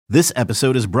This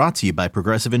episode is brought to you by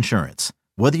Progressive Insurance.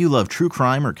 Whether you love true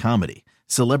crime or comedy,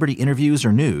 celebrity interviews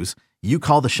or news, you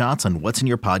call the shots on what's in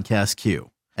your podcast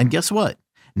queue. And guess what?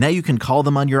 Now you can call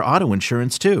them on your auto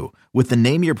insurance too with the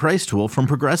Name Your Price tool from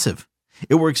Progressive.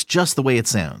 It works just the way it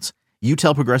sounds. You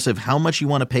tell Progressive how much you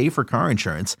want to pay for car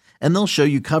insurance, and they'll show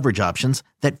you coverage options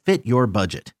that fit your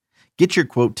budget. Get your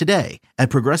quote today at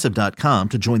Progressive.com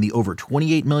to join the over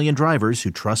 28 million drivers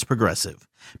who trust Progressive.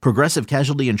 Progressive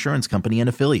Casualty Insurance Company and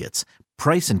Affiliates.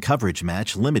 Price and coverage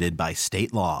match limited by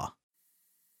state law.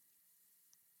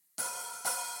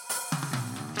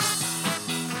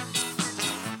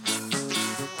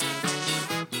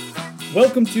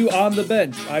 Welcome to On the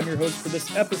Bench. I'm your host for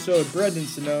this episode, Brendan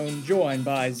Sonnone, joined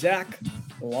by Zach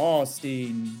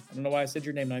Lawstein. I don't know why I said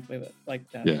your name like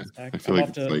that. Yeah, Zach. I feel like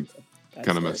it's like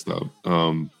kind of messed up.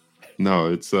 No,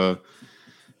 it's what?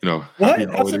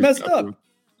 How's it messed up?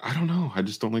 I don't know. I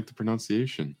just don't like the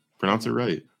pronunciation. Pronounce it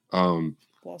right.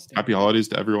 Lawstein. Happy holidays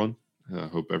to everyone. I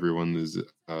hope everyone is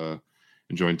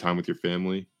enjoying time with your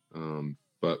family.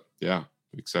 But yeah,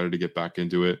 excited to get back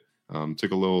into it.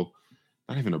 Took a little,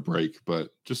 not even a break,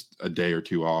 but just a day or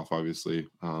two off, obviously.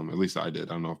 At least I did.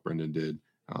 I don't know if Brendan did.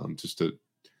 Just to,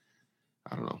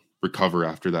 I don't know, recover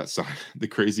after that the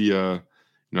crazy,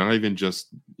 not even just,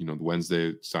 the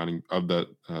Wednesday signing of the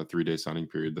 3-day signing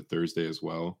period, the Thursday as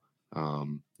well.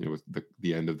 With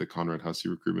the end of the Conrad Hussey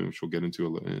recruitment, which we'll get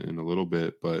into in a little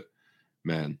bit, but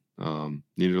man,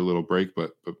 needed a little break,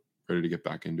 but ready to get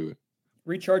back into it.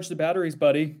 Recharge the batteries,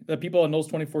 buddy. The people on Knowles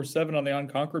 24/7 on the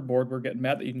Unconquered board were getting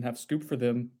mad that you didn't have Scoop for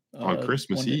them on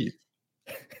Christmas Eve.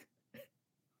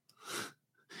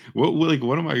 What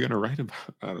am I going to write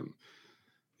about?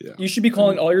 Yeah. You should be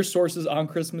calling all your sources on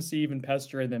Christmas Eve and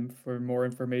pestering them for more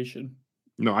information.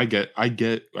 No, I get.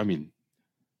 I mean,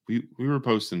 we were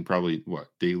posting probably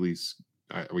dailies.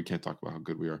 We can't talk about how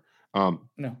good we are.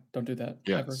 No, don't do that.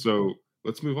 Yeah. Ever. So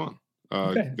let's move on.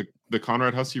 Okay. The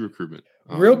Conrad Hussey recruitment.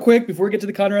 Real quick, before we get to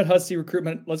the Conrad Hussey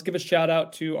recruitment, let's give a shout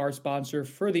out to our sponsor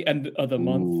for the end of the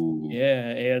month. Yeah,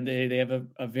 and they have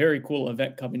a very cool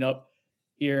event coming up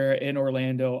here in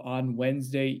Orlando on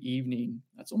Wednesday evening.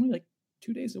 That's only like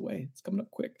 2 days away. It's coming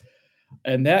up quick.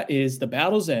 And that is the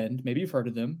Battle's End. Maybe you've heard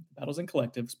of them. Battle's End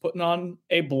Collectives putting on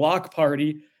a block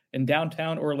party in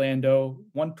downtown Orlando,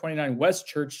 129 West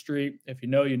Church Street. If you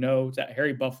know, you know. It's at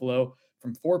Harry Buffalo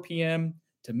from 4 p.m.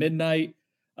 to midnight.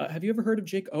 Have you ever heard of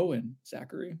Jake Owen,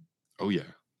 Zachary? Oh, yeah.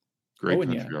 Great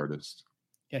country artist.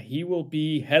 Yeah, he will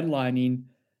be headlining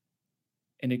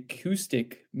an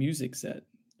acoustic music set.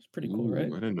 It's pretty cool, right?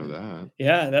 I didn't know that.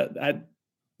 Yeah,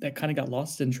 that kind of got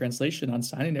lost in translation on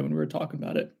signing day when we were talking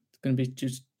about it. It's going to be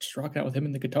just rocking out with him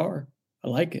and the guitar. I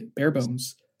like it. Bare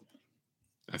bones.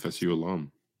 FSU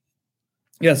alum.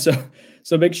 Yeah,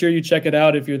 so make sure you check it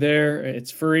out if you're there. It's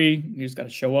free. You just got to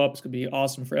show up. It's going to be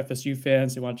awesome for FSU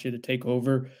fans. They want you to take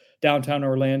over downtown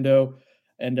Orlando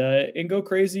and go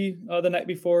crazy the night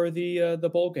before the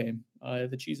bowl game,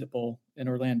 the Cheez-It Bowl in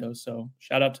Orlando. So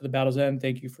shout out to the Battle's End.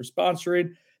 Thank you for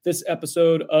sponsoring this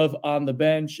episode of On the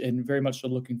Bench, and very much so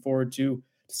looking forward to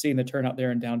seeing the turnout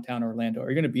there in downtown Orlando. Are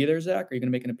you going to be there, Zach? Are you going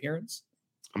to make an appearance?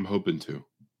 I'm hoping to.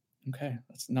 Okay,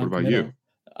 that's not. What about you?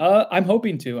 I'm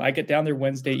hoping to. I get down there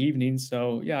Wednesday evening,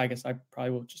 so yeah, I guess I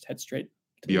probably will just head straight.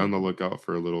 Be on the lookout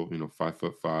for a little,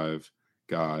 5'5"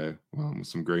 guy with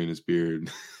some gray in his beard.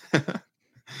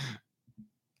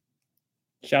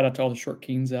 Shout out to all the short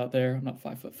keens out there. I'm not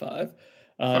 5'5".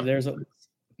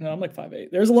 I'm like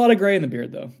 5'8". There's a lot of gray in the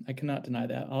beard, though. I cannot deny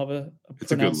that. I'll have a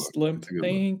pronounced limp.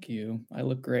 Thank you. I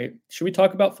look great. Should we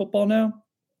talk about football now?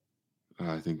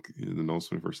 I think the Knowles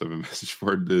 24/7 message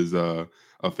board is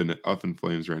up in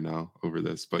flames right now over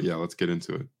this. But yeah, let's get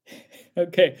into it.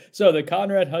 Okay, so the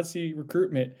Conrad Hussey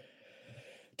recruitment.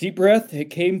 Deep breath.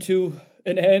 It came to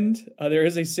an end. There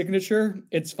is a signature.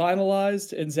 It's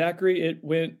finalized. And Zachary, it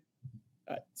went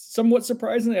somewhat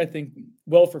surprisingly, I think,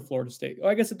 well for Florida State.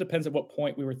 I guess it depends at what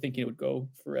point we were thinking it would go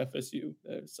for FSU.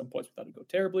 Some points we thought it would go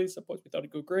terribly. Some points we thought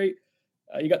it would go great.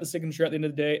 You got the signature at the end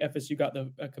of the day. FSU got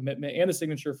the commitment and the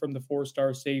signature from the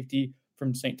 4-star safety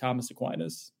from St. Thomas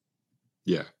Aquinas.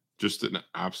 Yeah, just an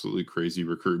absolutely crazy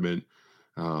recruitment,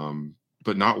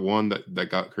 but not one that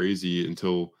got crazy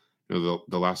until the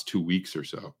last 2 weeks or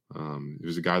so. It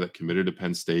was a guy that committed to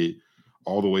Penn State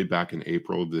all the way back in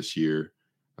April of this year.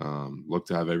 Looked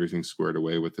to have everything squared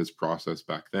away with his process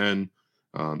back then.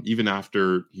 Even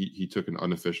after he took an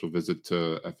unofficial visit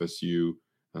to FSU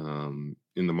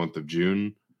in the month of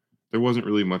June, there wasn't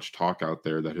really much talk out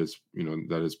there that his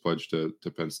pledge to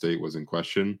Penn State was in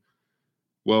question.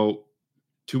 Well,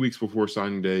 2 weeks before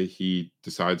signing day, he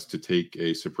decides to take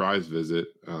a surprise visit,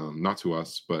 not to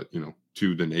us, but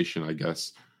to the nation, I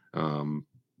guess,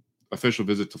 official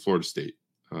visit to Florida State.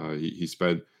 He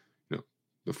spent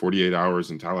the 48 hours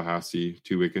in Tallahassee,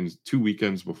 two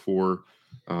weekends before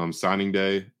signing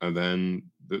day, and then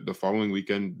the following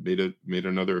weekend made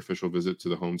another official visit to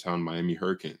the hometown Miami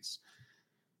Hurricanes.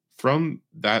 From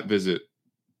that visit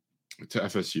to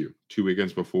FSU 2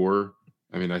 weekends before,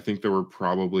 I mean, I think there were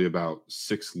probably about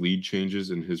 6 lead changes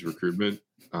in his recruitment.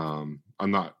 I'm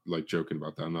not like joking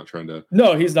about that. I'm not trying to.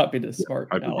 No, he's not being smart.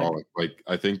 Hyperbolic. Like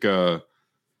I think.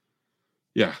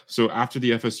 Yeah. So after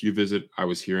the FSU visit, I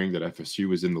was hearing that FSU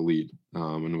was in the lead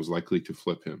and was likely to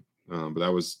flip him. But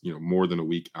that was, more than a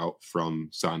week out from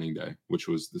signing day, which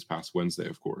was this past Wednesday,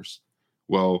 of course.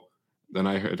 Well, then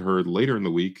I had heard later in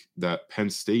the week that Penn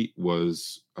State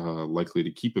was likely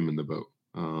to keep him in the boat.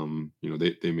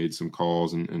 They made some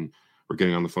calls and were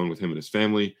getting on the phone with him and his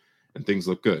family, and things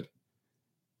looked good.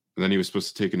 And then he was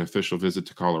supposed to take an official visit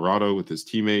to Colorado with his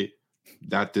teammate.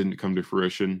 That didn't come to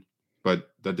fruition.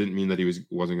 But that didn't mean that he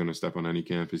wasn't going to step on any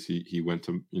campus. He went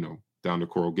to down to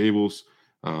Coral Gables.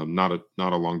 Not a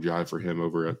long drive for him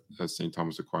over at St.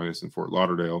 Thomas Aquinas in Fort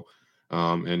Lauderdale.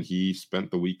 And he spent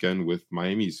the weekend with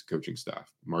Miami's coaching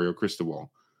staff, Mario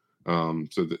Cristobal.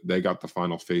 So they got the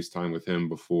final FaceTime with him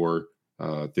before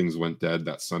things went dead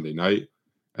that Sunday night.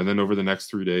 And then over the next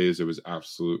 3 days, it was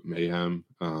absolute mayhem.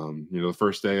 The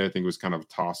first day I think was kind of a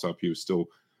toss up. He was still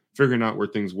figuring out where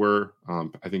things were.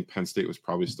 I think Penn State was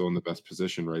probably still in the best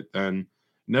position right then.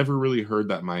 Never really heard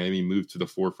that Miami moved to the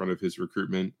forefront of his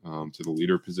recruitment to the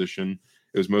leader position.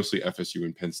 It was mostly FSU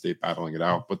and Penn State battling it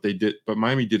out, but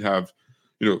Miami did have,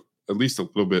 at least a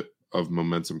little bit of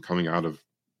momentum coming out of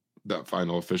that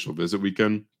final official visit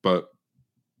weekend. But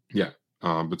yeah,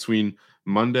 between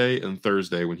Monday and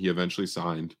Thursday when he eventually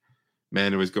signed,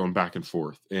 man, it was going back and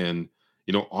forth. And,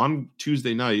 on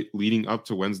Tuesday night leading up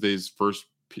to Wednesday's first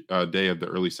day of the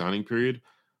early signing period,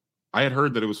 I had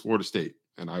heard that it was Florida State,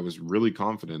 and I was really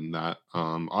confident in that.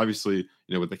 Obviously,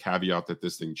 with the caveat that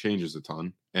this thing changes a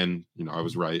ton, and I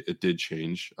was right, it did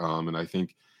change. And I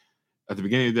think at the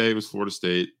beginning of the day it was Florida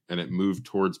State, and it moved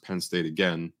towards Penn State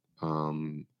again.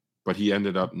 But he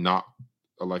ended up not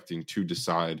electing to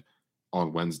decide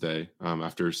on Wednesday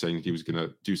after saying that he was going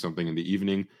to do something in the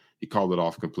evening. He called it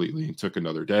off completely and took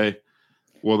another day.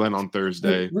 Well, then on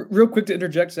Thursday, real quick to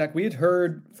interject, Zach, we had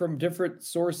heard from different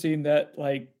sourcing that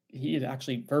he had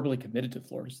actually verbally committed to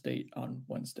Florida State on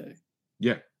Wednesday.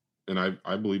 Yeah, and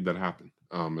I believe that happened.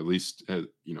 At least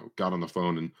got on the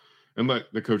phone and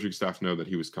let the coaching staff know that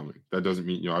he was coming. That doesn't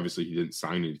mean obviously he didn't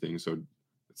sign anything, so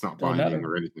it's not binding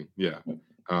or anything. Yeah,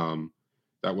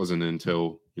 that wasn't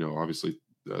until obviously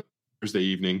Thursday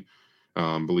evening.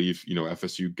 Believe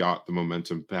FSU got the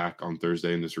momentum back on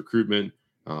Thursday in this recruitment.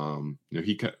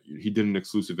 He did an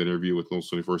exclusive interview with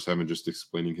Noles 24/7 just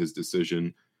explaining his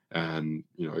decision, and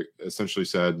essentially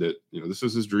said that this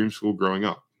is his dream school growing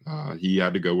up. He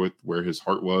had to go with where his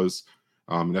heart was,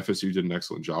 and FSU did an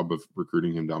excellent job of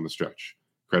recruiting him down the stretch.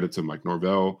 Credit to Mike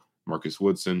Norvell, Marcus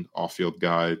Woodson, off-field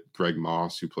guy, Greg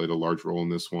Moss, who played a large role in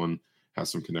this one, has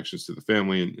some connections to the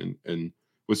family and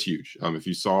was huge. If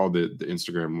you saw the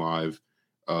Instagram live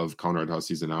of Conrad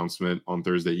Hussey's announcement on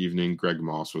Thursday evening, Greg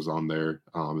Moss was on there.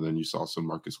 And then you saw some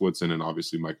Marcus Woodson and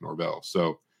obviously Mike Norvell.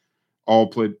 So all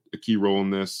played a key role in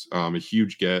this. A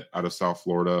huge get out of South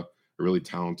Florida, a really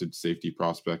talented safety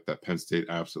prospect that Penn State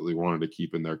absolutely wanted to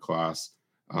keep in their class.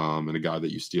 And a guy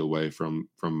that you steal away from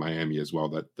Miami as well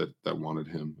that wanted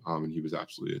him. And he was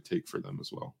absolutely a take for them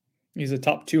as well. He's a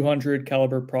top 200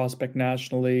 caliber prospect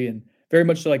nationally, and very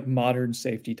much like modern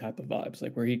safety type of vibes,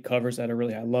 like where he covers at a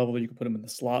really high level. You can put him in the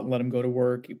slot and let him go to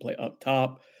work. He play up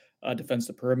top, defends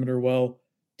the perimeter well.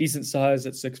 Decent size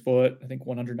at 6 foot, I think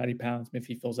 190 pounds. If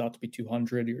he fills out to be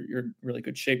 200, you're in really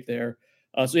good shape there.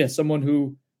 So yeah, someone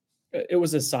who it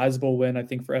was a sizable win, I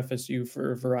think, for FSU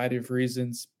for a variety of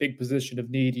reasons. Big position of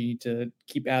need. You need to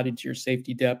keep adding to your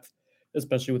safety depth,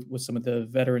 especially with some of the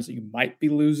veterans that you might be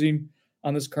losing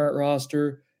on this current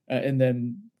roster. And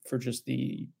then for just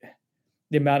the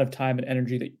amount of time and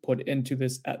energy that you put into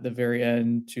this at the very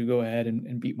end to go ahead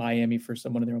and beat Miami for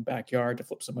someone in their own backyard, to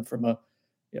flip someone from a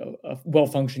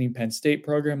well-functioning Penn State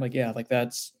program.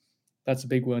 That's a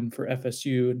big one for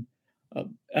FSU, and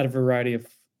at a variety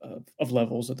of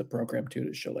levels of the program too,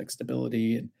 to show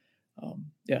stability. And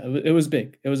it was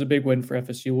big. It was a big win for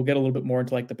FSU. We'll get a little bit more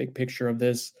into the big picture of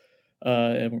this.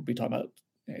 And we'll be talking about,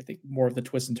 I think, more of the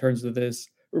twists and turns of this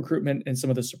recruitment and some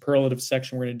of the superlative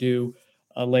section we're going to do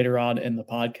later on in the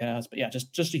podcast. But yeah,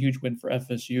 just a huge win for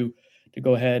FSU to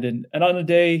go ahead and on a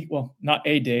day, well, not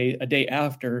a day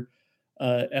after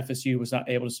FSU was not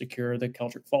able to secure the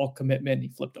Keldrick Fall commitment. He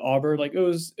flipped to Auburn. It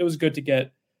was good to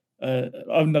get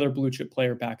another blue chip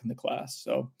player back in the class.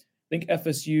 So I think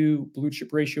FSU blue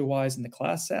chip ratio wise in the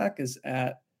class, Zach, is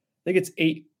at, I think it's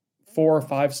 8 4 or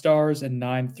 5 stars and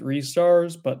 9 3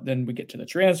 stars. But then we get to the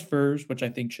transfers, which I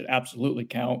think should absolutely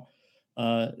count.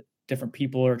 Different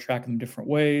people are tracking them different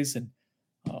ways. And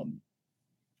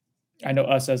I know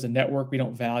us as a network, we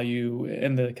don't value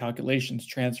in the calculations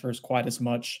transfers quite as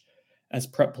much as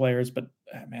prep players. But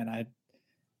man,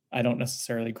 I don't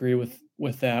necessarily agree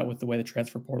with that, with the way the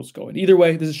transfer portal is going. Either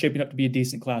way, this is shaping up to be a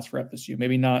decent class for FSU.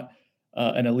 Maybe not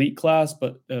an elite class,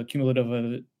 but cumulative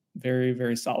of it, very,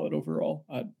 very solid overall.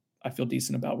 I feel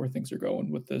decent about where things are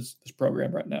going with this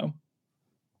program right now.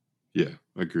 Yeah,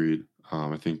 agreed.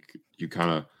 I think you kind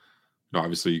of,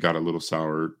 obviously you got a little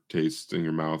sour taste in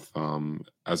your mouth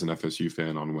as an FSU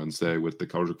fan on Wednesday with the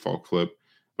Keldrick Fall clip.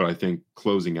 But I think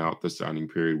closing out the signing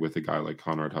period with a guy like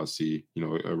Conrad Hussey,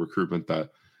 a recruitment that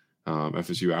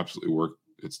FSU absolutely worked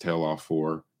its tail off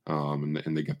for,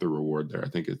 and they get the reward there. I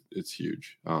think it's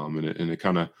huge. And it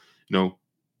kind of,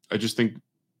 I just think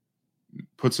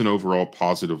puts an overall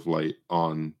positive light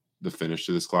on the finish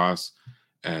to this class.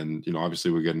 And,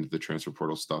 obviously we get into the transfer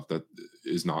portal stuff that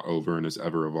is not over and is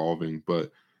ever evolving,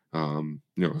 but, a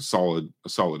solid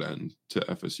end to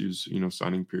FSU's,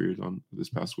 signing period on this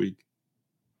past week.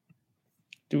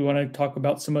 Do we want to talk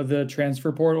about some of the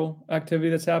transfer portal activity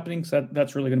that's happening? So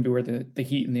that's really going to be where the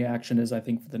heat and the action is, I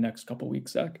think, for the next couple of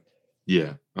weeks, Zach.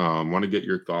 Yeah. Want to get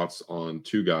your thoughts on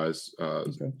two guys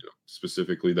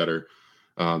specifically that are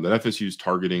that FSU's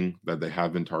targeting, that they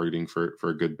have been targeting for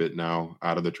a good bit now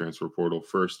out of the transfer portal.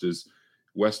 First is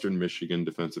Western Michigan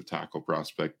defensive tackle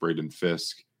prospect Braden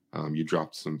Fisk. You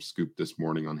dropped some scoop this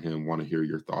morning on him. Want to hear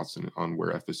your thoughts on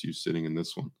where FSU's sitting in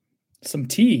this one. Some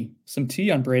tea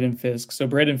on Braden Fisk. So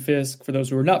Braden Fisk, for those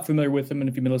who are not familiar with him, and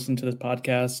if you've been listening to this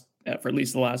podcast for at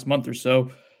least the last month or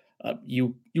so,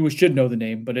 you should know the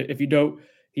name. But if you don't,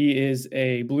 he is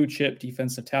a blue chip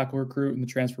defensive tackle recruit in the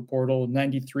transfer portal,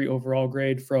 93 overall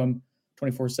grade from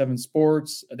 24/7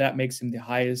 Sports. That makes him the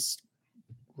highest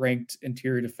ranked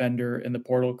interior defender in the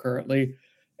portal currently,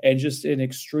 and just an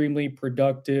extremely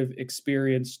productive,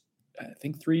 experienced, I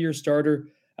think 3-year starter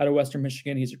out of Western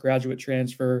Michigan. He's a graduate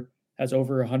transfer, has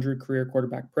over 100 career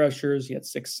quarterback pressures. He had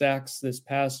 6 sacks this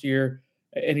past year,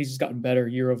 and he's just gotten better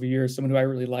year over year. Someone who I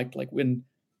really liked, like when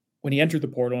he entered the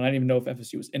portal, and I didn't even know if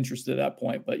FSU was interested at that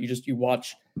point, but you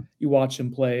watch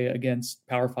him play against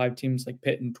Power 5 teams like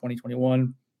Pitt in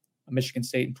 2021, Michigan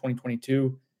State in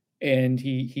 2022, and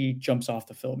he jumps off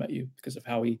the film at you because of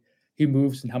how he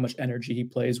moves and how much energy he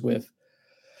plays with.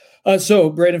 So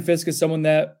Braden Fisk is someone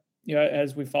that,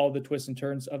 as we follow the twists and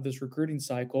turns of this recruiting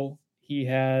cycle, he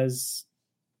has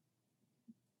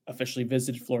officially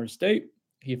visited Florida State,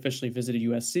 he officially visited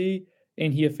USC,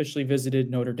 and he officially visited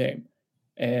Notre Dame.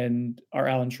 And our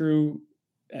Alan True,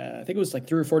 I think it was like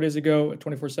 3 or 4 days ago at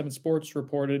 24/7 Sports,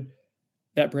 reported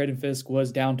that Braden Fisk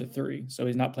was down to 3. So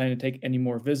he's not planning to take any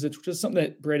more visits, which is something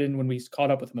that Braden, when we caught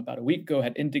up with him about a week ago,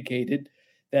 had indicated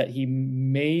that he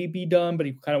may be done, but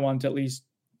he kind of wanted to at least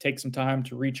take some time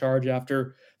to recharge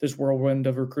after this whirlwind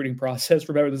of recruiting process.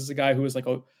 Remember, this is a guy who was like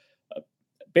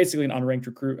basically an unranked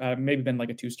recruit, maybe been like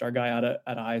a 2-star guy out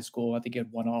of high school. I think he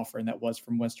had one offer, and that was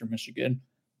from Western Michigan.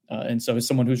 And so as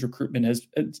someone whose recruitment has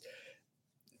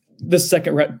the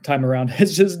second time around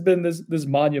has just been this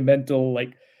monumental,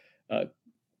 like, I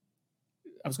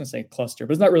was going to say cluster,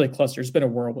 but it's not really a cluster. It's been a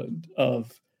whirlwind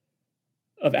of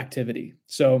activity.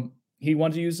 So he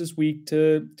wanted to use this week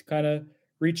to kind of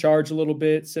recharge a little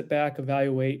bit, sit back,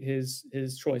 evaluate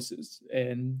his choices.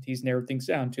 And he's narrowed things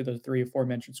down to the 3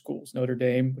 aforementioned schools: Notre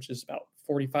Dame, which is about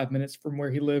 45 minutes from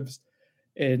where he lives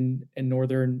in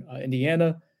northern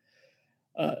Indiana,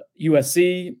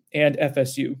 USC, and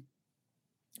FSU.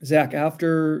 Zach,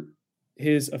 after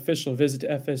his official visit to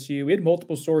FSU, we had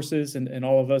multiple sources and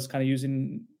all of us kind of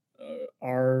using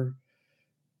our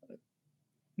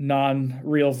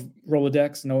non-real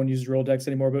Rolodex. No one uses Rolodex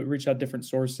anymore, but reach out different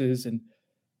sources. And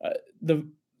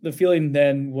the feeling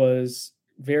then was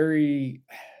very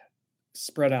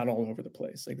spread out all over the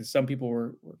place. Like, some people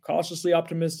were cautiously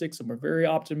optimistic, some were very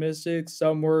optimistic,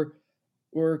 some were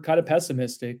kind of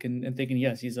pessimistic and thinking,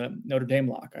 yes, he's a Notre Dame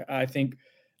lock. I think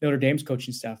Notre Dame's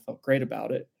coaching staff felt great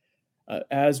about it.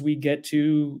 As we get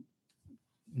to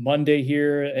Monday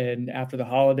here and after the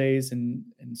holidays and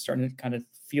starting to kind of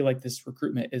feel like this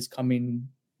recruitment is coming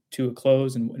to a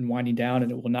close and winding down,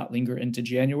 and it will not linger into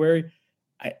January,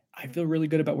 I feel really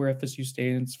good about where FSU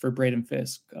stands for Braden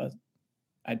Fisk.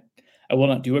 I will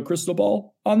not do a crystal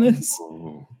ball on this.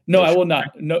 No, I will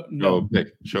not. No.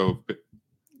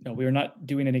 No, we are not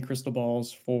doing any crystal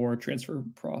balls for transfer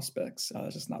prospects.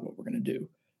 That's just not what we're going to do.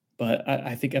 But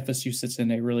I think FSU sits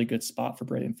in a really good spot for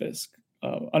Braden Fisk.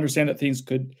 Understand that things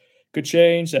could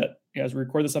change. That as we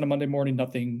record this on a Monday morning,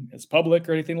 nothing is public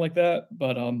or anything like that.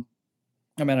 But I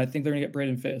think they're going to get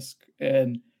Braden Fisk,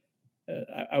 and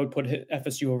I would put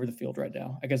FSU over the field right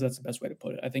now. I guess that's the best way to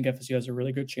put it. I think FSU has a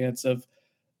really good chance of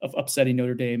upsetting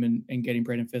Notre Dame and getting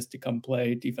Braden Fisk to come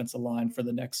play defensive line for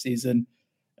the next season.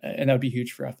 And that would be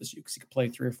huge for FSU because he could play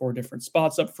 3 or 4 different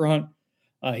spots up front.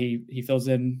 He fills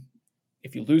in.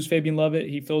 If you lose Fabian Lovett,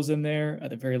 he fills in there. At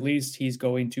the very least, he's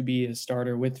going to be a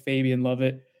starter with Fabian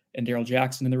Lovett and Daryl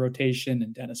Jackson in the rotation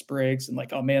and Dennis Briggs. And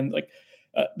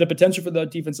the potential for the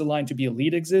defensive line to be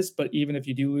elite exists. But even if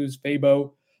you do lose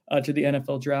Fabo to the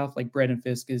NFL draft, like Braden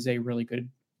Fisk is a really good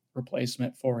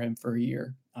replacement for him for a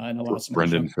year. And allows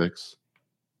Brendan Fisk.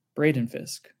 Braden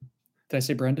Fisk. Did I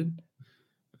say Brendan?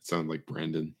 It sounded like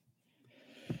Brandon.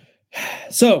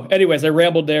 So, anyways, I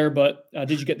rambled there, but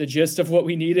did you get the gist of what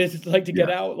we needed to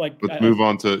get out? Let's move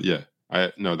on to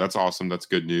no, that's awesome. That's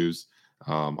good news.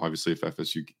 Obviously, if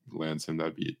FSU lands him,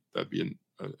 that'd be an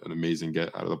amazing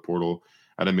get out of the portal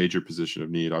at a major position of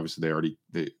need. Obviously,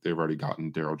 they've already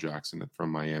gotten Daryl Jackson from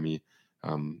Miami.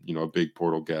 A big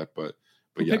portal get, but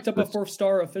he picked up a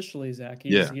 4-star officially, Zach.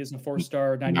 He is a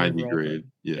 4-star 90 grade.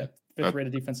 Yeah, 5th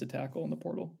rated defensive tackle in the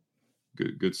portal.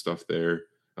 Good stuff there.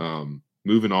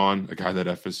 Moving on, a guy that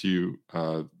FSU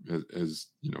has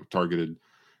targeted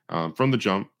from the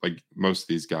jump, like most of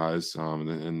these guys,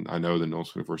 and I know the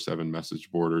Noles 24/7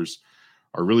 message boarders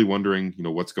are really wondering,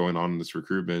 what's going on in this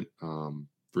recruitment.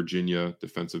 Virginia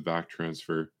defensive back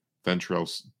transfer, Ventrell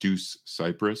Deuce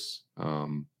Cypress.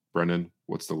 Brennan,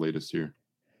 what's the latest here?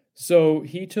 So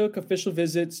he took official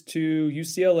visits to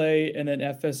UCLA and then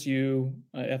FSU,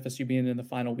 FSU being in the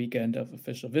final weekend of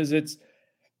official visits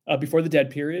before the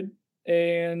dead period.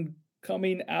 And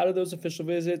coming out of those official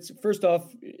visits, first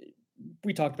off,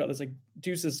 we talked about this, like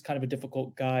Deuce is kind of a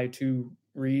difficult guy to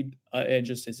read and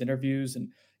just his interviews. And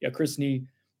Chris Nee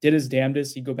did his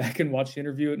damnedest. He'd go back and watch the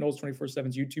interview at Noles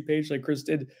 24/7's YouTube page. Like Chris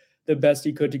did the best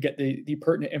he could to get the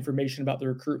pertinent information about the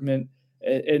recruitment.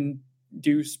 And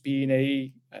Deuce being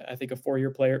I think a 4-year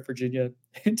player at Virginia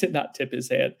did not tip his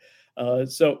hand.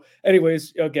 So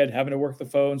anyways, again, having to work the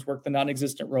phones, work the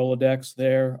non-existent Rolodex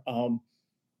there.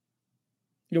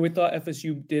 We thought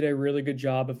FSU did a really good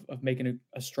job of making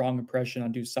a strong impression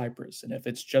on Deuce Cypress. And if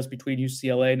it's just between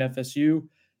UCLA and FSU,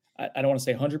 I don't want to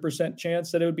say 100%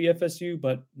 chance that it would be FSU,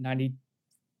 but 90%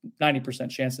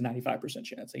 chance to 95%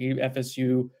 chance. Like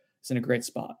FSU is in a great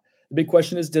spot. The big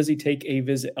question is, does he take a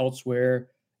visit elsewhere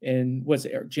in,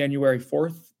 January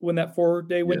 4th when that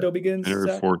 4-day window begins? January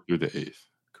 4th through the 8th,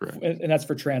 correct. And that's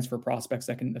for transfer prospects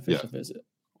that can officially visit.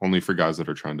 Only for guys that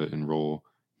are trying to enroll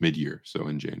mid-year, so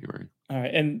in January. All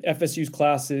right, and FSU's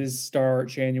classes start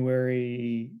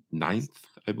January 9th,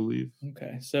 I believe.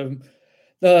 Okay, so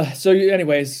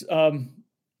anyways,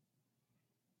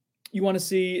 you want to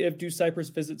see if Deuce Cypress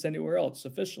visits anywhere else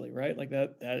officially, right? Like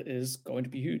that is going to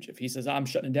be huge. If he says, I'm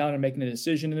shutting it down and making a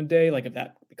decision in a day, like if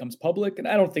that becomes public, and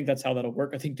I don't think that's how that'll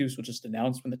work. I think Deuce will just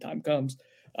announce when the time comes.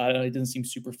 It doesn't seem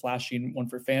super flashy and one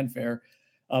for fanfare.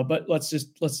 But let's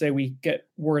say we get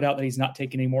word out that he's not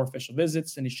taking any more official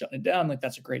visits and he's shutting it down. Like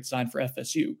that's a great sign for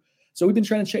FSU. So we've been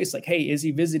trying to chase, like, hey, is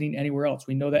he visiting anywhere else?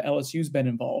 We know that LSU's been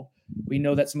involved. We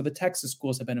know that some of the Texas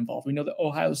schools have been involved. We know that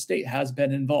Ohio State has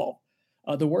been involved.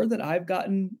 The word that I've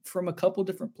gotten from a couple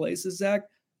different places, Zach,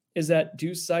 is that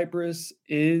Deuce Cypress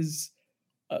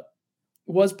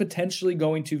was potentially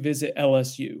going to visit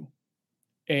LSU.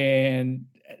 And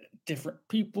different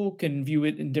people can view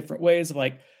it in different ways.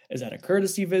 Like, is that a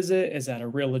courtesy visit? Is that a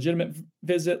real legitimate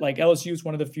visit? Like LSU is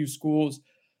one of the few schools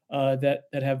that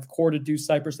have courted Deuce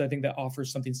Cypress. I think that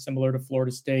offers something similar to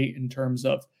Florida State in terms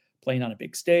of playing on a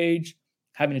big stage,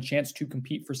 having a chance to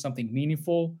compete for something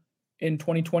meaningful in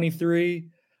 2023,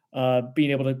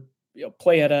 being able to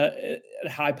play at a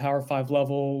high Power 5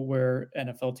 level where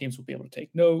NFL teams will be able to take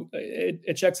note.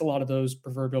 It checks a lot of those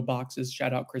proverbial boxes.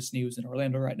 Shout out Chris Nee, who's in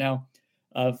Orlando right now,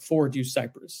 for Deuce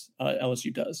Cypress.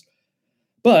 LSU does.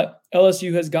 But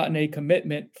LSU has gotten a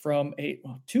commitment from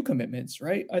two commitments,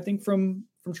 right? I think from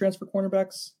transfer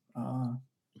cornerbacks. I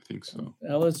think so.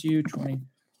 LSU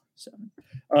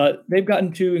 27. They've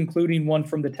gotten two, including one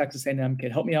from the Texas A&M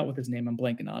kid. Help me out with his name. I'm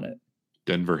blanking on it.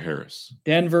 Denver Harris.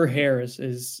 Denver Harris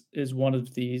is one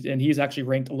of these, and he's actually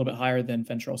ranked a little bit higher than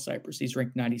Ventrell Cypress. He's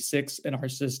ranked 96 in our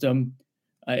system,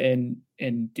 and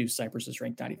Deuce Cypress is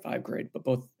ranked 95 grade, but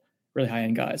both really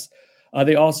high-end guys.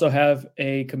 They also have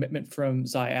a commitment from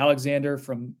Zy Alexander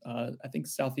from, I think,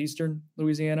 southeastern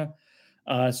Louisiana.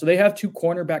 So they have two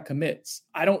cornerback commits.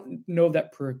 I don't know if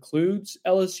that precludes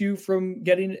LSU from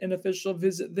getting an official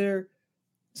visit there.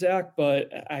 Zach,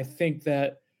 but I think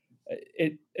that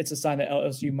it's a sign that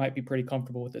LSU might be pretty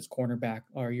comfortable with its cornerback.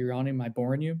 Are you on him? Am I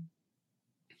boring you?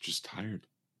 Just tired.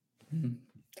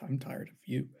 I'm tired of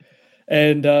you.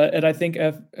 And I think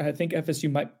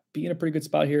FSU might be in a pretty good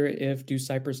spot here if Deuce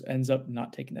Cypress ends up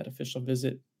not taking that official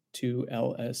visit to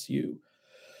LSU.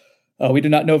 We do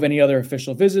not know of any other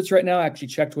official visits right now. I actually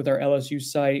checked with our LSU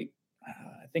site.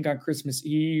 I think on Christmas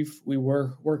Eve, we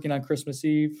were working on Christmas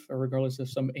Eve, regardless of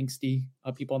some angsty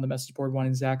people on the message board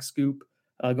wanting Zach Scoop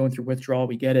going through withdrawal.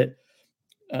 We get it.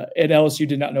 And LSU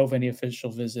did not know of any official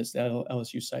visits. The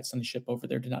LSU site, Sunday Ship over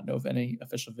there, did not know of any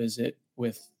official visit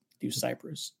with Deuce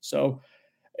Cypress. So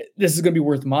this is going to be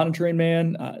worth monitoring,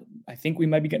 man. I think we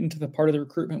might be getting to the part of the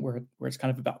recruitment where it's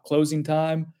kind of about closing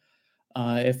time.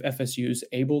 If FSU is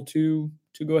able to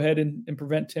go ahead and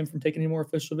prevent Tim from taking any more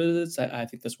official visits, I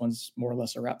think this one's more or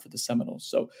less a wrap for the Seminoles.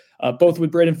 So both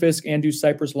with Braden Fisk and Deuce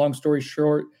Cypress, long story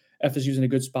short, FSU's in a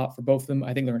good spot for both of them.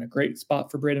 I think they're in a great spot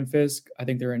for Braden Fisk. I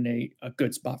think they're in a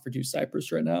good spot for Deuce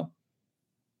Cypress right now.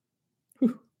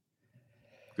 Whew.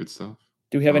 Good stuff.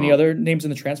 Do we have any other names in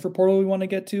the transfer portal we want to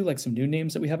get to, like some new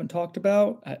names that we haven't talked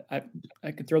about?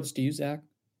 I could throw this to you, Zach.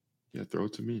 Yeah, throw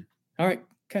it to me. All right,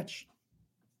 catch.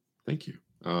 Thank you.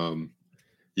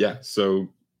 Yeah, so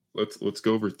let's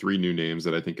go over 3 new names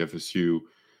that I think FSU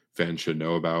fans should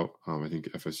know about. I think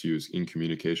FSU is in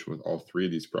communication with all 3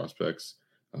 of these prospects.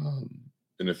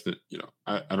 And if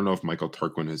I don't know if Michael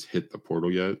Tarquin has hit the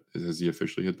portal yet. Has he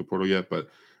officially hit the portal yet? But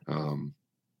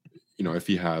if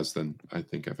he has, then I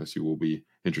think FSU will be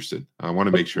interested. I want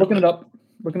to make sure. Looking it up.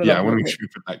 I want to make sure we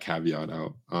put that caveat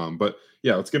out. But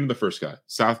yeah, let's get into the first guy.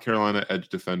 South Carolina edge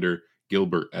defender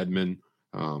Gilbert Edmond,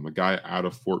 a guy out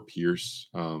of Fort Pierce.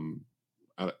 Out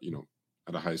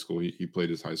of high school, he played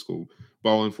his high school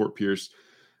ball in Fort Pierce.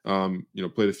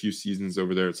 Played a few seasons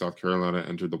over there at South Carolina,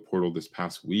 entered the portal this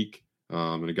past week.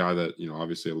 And a guy that,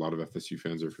 obviously a lot of FSU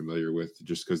fans are familiar with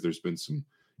just because there's been some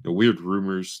weird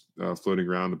rumors floating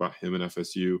around about him and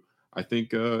FSU. I think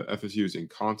FSU is in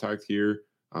contact here,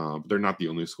 but they're not the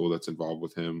only school that's involved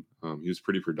with him. He was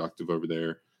pretty productive over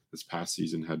there. This past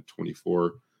season had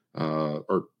 24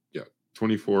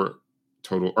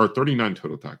 total, or 39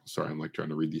 total tackles. Sorry, I'm like trying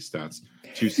to read these stats.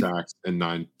 2 sacks and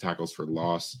 9 tackles for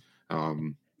loss.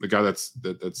 The guy that's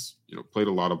played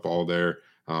a lot of ball there.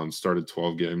 Started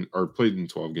 12 games or played in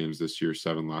 12 games this year,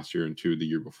 7 last year, and 2 the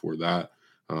year before that.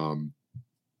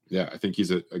 I think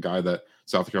he's a guy that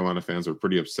South Carolina fans are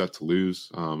pretty upset to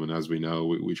lose. And as we know,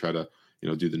 we try to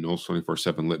do the Noles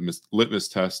 24/7 litmus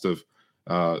test of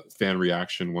fan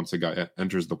reaction once a guy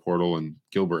enters the portal, and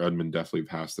Gilbert Edmond definitely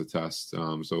passed the test.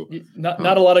 So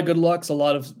not a lot of good looks, a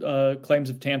lot of claims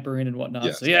of tampering and whatnot.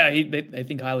 Yes. So yeah, they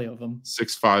think highly of him.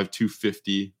 6'5",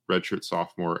 250, redshirt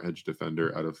sophomore edge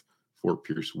defender out of Fort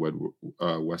Pierce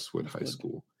Westwood High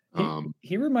School.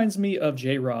 He reminds me of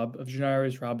J-Rob, of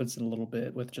Janarius Robinson a little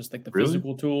bit, with just like the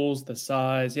physical tools, the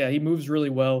size. Yeah, he moves really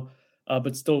well,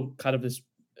 but still kind of this,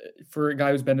 for a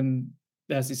guy who's been in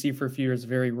the SEC for a few years,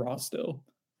 very raw still.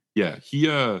 Yeah, he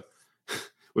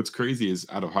what's crazy is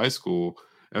out of high school,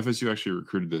 FSU actually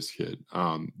recruited this kid.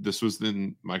 This was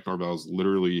then Mike Norvell's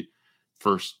literally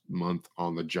first month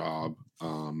on the job,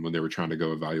 when they were trying to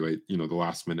go evaluate, the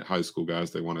last minute high school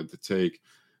guys they wanted to take.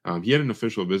 He had an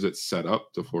official visit set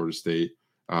up to Florida State.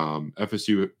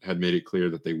 FSU had made it clear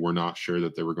that they were not sure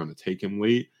that they were going to take him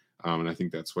late. And I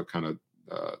think that's what kind of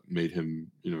made him,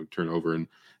 turn over and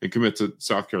commit to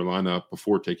South Carolina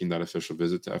before taking that official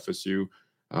visit to FSU.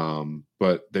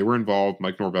 But they were involved.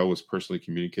 Mike Norvell was personally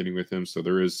communicating with him. So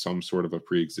there is some sort of a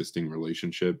pre-existing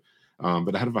relationship.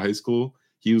 But out of high school,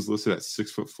 he was listed at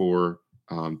 6'4",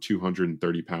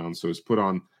 230 pounds. So he's put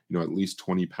on, at least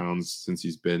 20 pounds since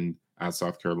he's been at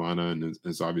South Carolina, and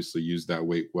has obviously used that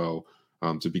weight well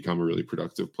to become a really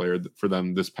productive player for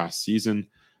them this past season.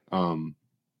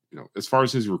 As far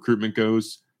as his recruitment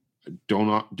goes, I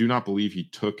do not believe he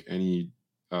took any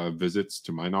visits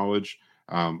to my knowledge.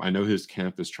 I know his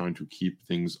camp is trying to keep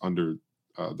things under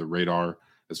the radar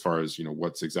as far as,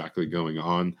 what's exactly going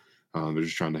on. They're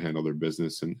just trying to handle their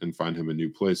business and find him a new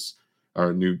place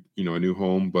or a new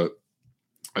home. But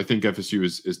I think FSU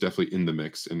is definitely in the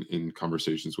mix and in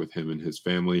conversations with him and his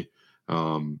family.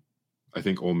 I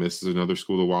think Ole Miss is another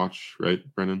school to watch, right,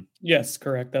 Brennan? Yes,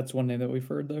 correct. That's one name that we've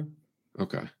heard there.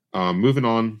 Okay. Moving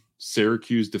on,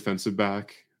 Syracuse defensive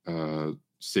back,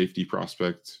 safety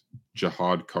prospect,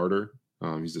 Jihad Carter.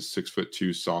 He's a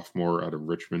 6'2" sophomore out of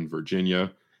Richmond,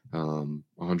 Virginia,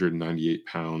 198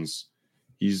 pounds.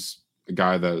 He's a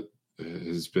guy that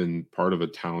has been part of a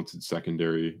talented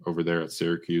secondary over there at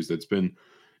Syracuse that's been,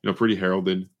 pretty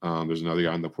heralded. There's another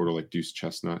guy in the portal like Deuce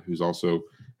Chestnut, who's also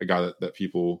a guy that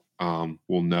people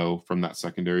will know from that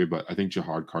secondary. But I think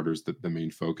Jahad Carter is the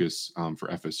main focus for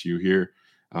FSU here.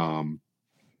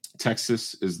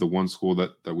 Texas is the one school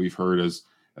that we've heard as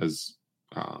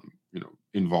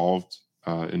involved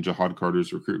in Jahad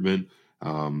Carter's recruitment.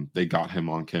 They got him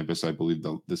on campus, I believe,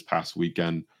 this past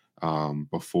weekend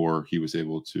before he was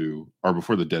able to, or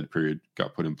before the dead period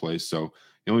got put in place. So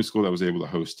the only school that was able to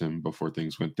host him before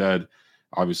things went dead.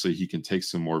 Obviously, he can take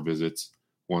some more visits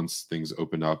once things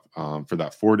open up for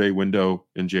that 4-day window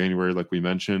in January, like we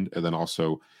mentioned, and then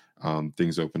also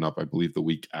things open up, I believe, the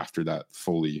week after that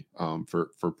fully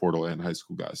for portal and high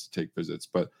school guys to take visits.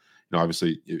 But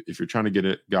obviously, if you're trying to get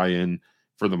a guy in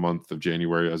for the month of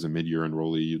January as a mid-year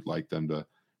enrollee, you'd like them to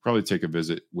probably take a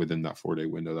visit within that 4-day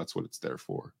window. That's what it's there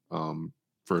for.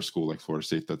 For a school like Florida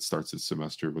State that starts its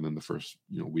semester within the first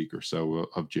week or so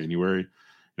of January,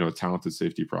 a talented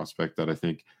safety prospect that I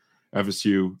think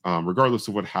FSU, regardless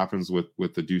of what happens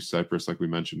with the Deuce Cypress, like we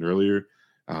mentioned earlier,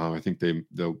 I think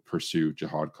they'll pursue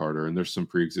Jahad Carter, and there's some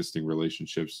pre-existing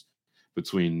relationships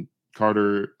between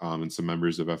Carter and some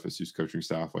members of FSU's coaching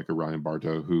staff, like a Ryan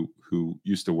Bartow, who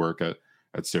used to work at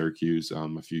Syracuse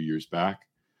a few years back.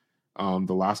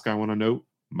 The last guy I want to note,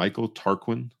 Michael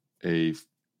Tarquin, a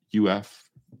UF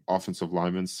offensive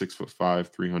lineman, 6'5",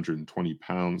 320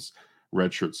 pounds,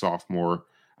 redshirt sophomore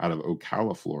out of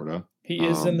Ocala, Florida. He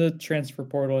is in the transfer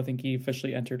portal. I think he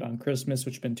officially entered on Christmas,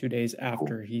 which has been 2 days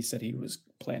after he said he was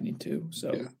planning to.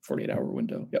 So 48-hour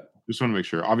window. Yep. Just want to make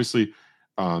sure. Obviously,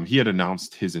 he had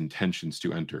announced his intentions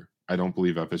to enter. I don't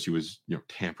believe FSU was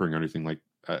tampering or anything like.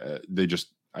 They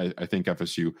just. I think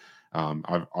FSU.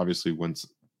 Obviously, once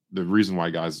the reason why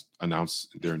guys announce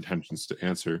their intentions to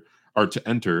enter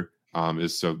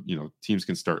is so teams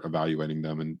can start evaluating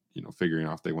them and figuring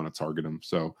out if they want to target them.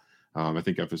 So I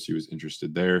think FSU is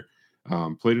interested there.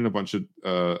 Played in a bunch of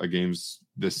games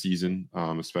this season,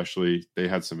 especially they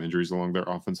had some injuries along their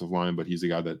offensive line, but he's a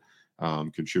guy that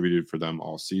contributed for them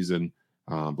all season.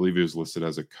 I believe he was listed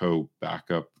as a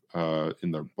co-backup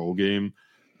in their bowl game.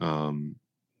 And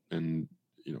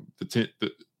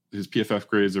his PFF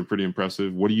grades are pretty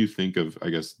impressive. What do you think of, I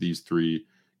guess, these three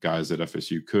guys that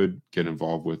FSU could get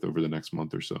involved with over the next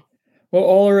month or so? Well,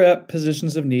 all are at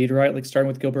positions of need, right? Like starting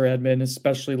with Gilbert Edmond,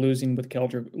 especially losing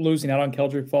out on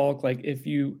Keldrick Falk. Like if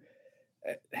you,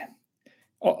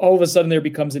 all of a sudden there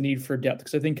becomes a need for depth,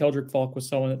 because I think Keldrick Falk was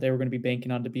someone that they were going to be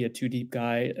banking on to be a 2-deep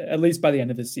guy, at least by the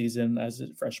end of the season as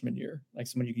a freshman year, like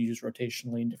someone you can use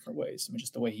rotationally in different ways. I mean,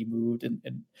 just the way he moved and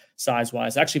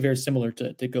size-wise, actually very similar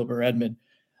to Gilbert Edmond.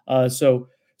 So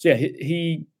yeah,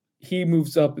 he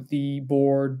moves up the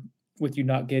board with you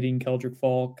not getting Keldrick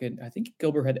Falk. And I think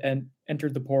Gilbert had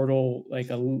entered the portal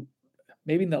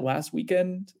maybe in that last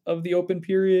weekend of the open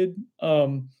period.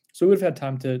 So we would have had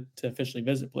time to officially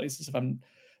visit places, if I'm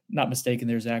not mistaken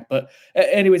there, Zach. But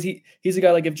anyways, he's a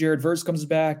guy like if Jared Verse comes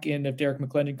back and if Derek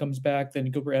McClendon comes back,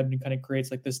 then Gilbert Edmond kind of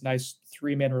creates like this nice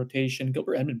 3-man rotation.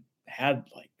 Gilbert Edmond had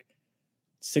like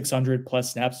 600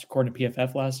 plus snaps according to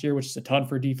PFF last year, which is a ton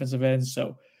for defensive ends.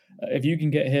 So if you can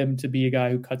get him to be a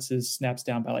guy who cuts his snaps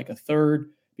down by like a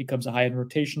third, becomes a high-end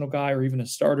rotational guy or even a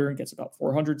starter and gets about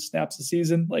 400 snaps a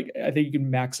season, like I think you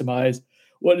can maximize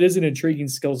what is an intriguing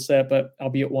skill set, but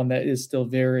albeit one that is still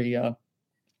very,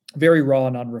 very raw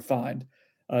and unrefined.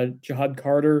 Jahad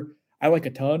Carter, I like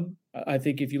a ton. I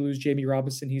think if you lose Jamie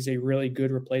Robinson, he's a really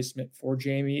good replacement for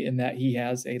Jamie in that he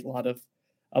has a lot of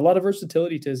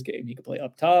versatility to his game. He could play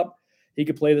up top. He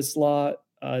could play the slot.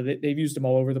 They've used him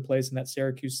all over the place in that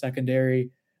Syracuse secondary,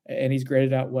 and he's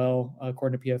graded out well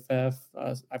according to PFF.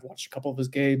 I've watched a couple of his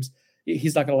games.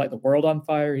 He's not going to light the world on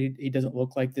fire. He doesn't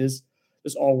look like this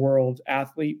all-world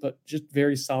athlete, but just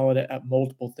very solid at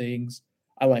multiple things.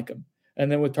 I like him.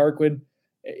 And then with Tarquin,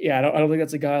 yeah, I don't think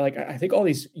that's a guy like I think all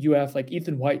these UF, like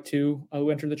Ethan White too, who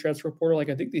entered the transfer portal. Like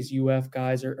I think these UF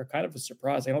guys are kind of a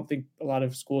surprise. I don't think a lot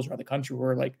of schools around the country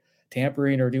were like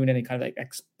tampering or doing any kind of like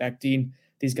expecting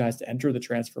these guys to enter the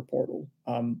transfer portal.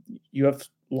 UF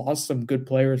lost some good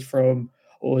players from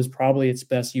what was probably its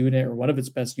best unit or one of its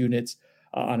best units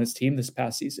on its team this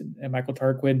past season. And Michael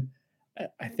Tarquin,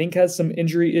 I think, has some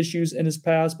injury issues in his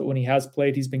past, but when he has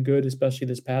played, he's been good, especially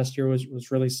this past year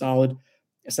was really solid.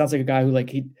 It sounds like a guy who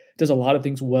he does a lot of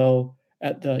things well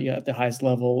at the highest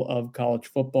level of college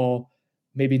football.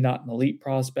 Maybe not an elite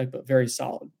prospect, but very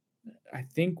solid. I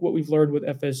think what we've learned with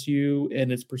FSU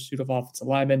in its pursuit of offensive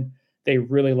linemen, they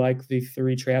really like the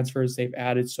 3 transfers they've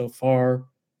added so far,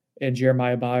 and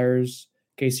Jeremiah Byers,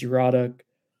 Casey Roddick,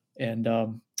 and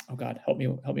help me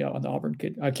out on the Auburn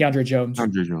kid, Keandre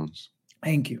Jones.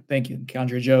 Thank you.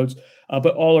 Keandre Jones.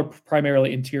 But all are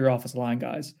primarily interior offensive line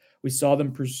guys. We saw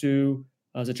them pursue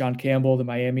John Campbell, the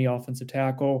Miami offensive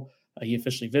tackle. He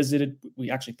officially visited. We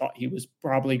actually thought he was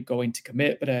probably going to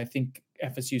commit, but I think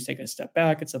FSU's taken a step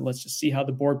back and said, let's just see how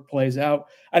the board plays out.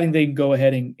 I think they can go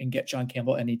ahead and get John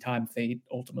Campbell anytime if they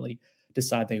ultimately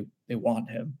decide they want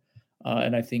him.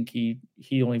 And I think he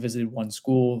only visited one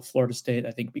school, Florida State.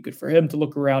 I think it'd be good for him to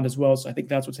look around as well. So I think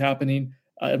that's what's happening.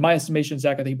 In my estimation,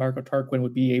 Zach, I think Marco Tarquin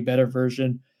would be a better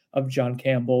version of John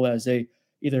Campbell as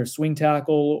either a swing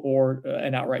tackle or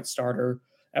an outright starter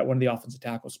at one of the offensive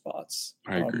tackle spots.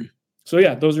 I agree. So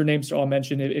yeah, those are names to all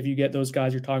mention. If you get those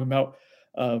guys, you're talking about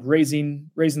raising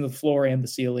the floor and the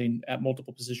ceiling at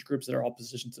multiple position groups that are all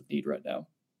positions of need right now.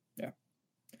 Yeah.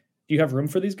 Do you have room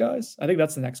for these guys? I think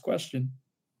that's the next question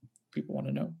people want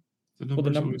to know. The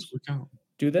numbers work out.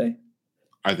 Do they?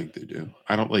 I think they do.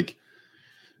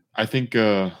 I think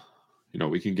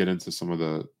we can get into some of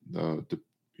the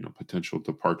potential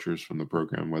departures from the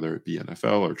program, whether it be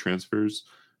NFL or transfers,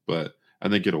 but I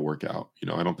think it'll work out.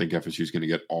 I don't think FSU is going to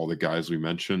get all the guys we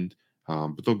mentioned,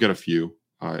 but they'll get a few.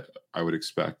 I would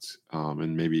expect,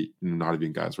 and maybe not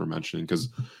even guys we're mentioning, because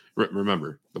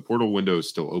remember the portal window is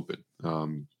still open.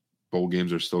 Bowl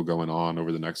games are still going on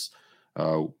over the next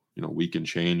week and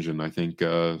change, and I think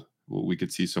we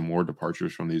could see some more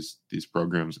departures from these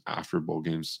programs after bowl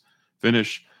games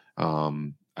finish,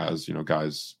 as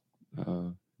guys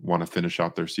want to finish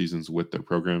out their seasons with their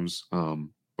programs.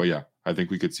 But yeah, I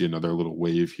think we could see another little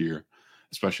wave here,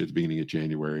 especially at the beginning of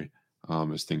January,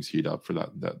 as things heat up for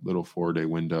that little 4-day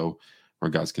window where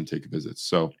guys can take visits.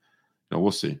 So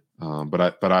we'll see.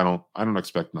 But I don't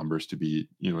expect numbers to be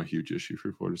a huge issue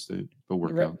for Florida State. They'll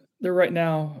work out. They're right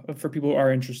now, for people who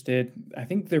are interested, I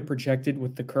think they're projected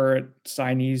with the current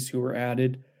signees who were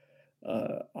added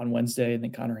on Wednesday, and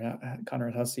then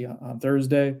Conrad Hussey on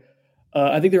Thursday.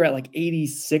 I think they're at like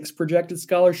 86 projected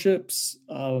scholarships.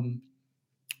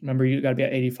 Remember, you got to be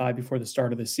at 85 before the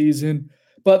start of the season.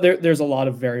 But there's a lot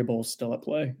of variables still at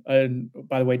play. And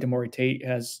by the way, Demore Tate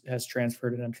has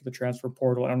transferred and entered the transfer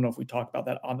portal. I don't know if we talked about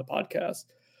that on the podcast.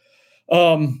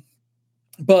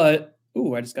 But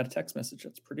I just got a text message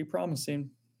that's pretty promising.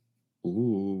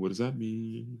 Ooh, what does that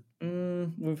mean?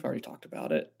 We've already talked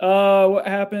about it. What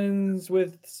happens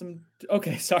with some?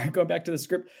 Okay, sorry, going back to the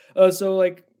script. So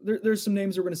like, there's some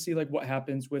names we're going to see, like what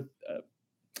happens with.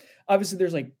 Obviously,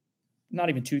 there's like not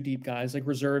even too deep guys, like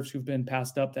reserves who've been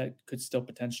passed up that could still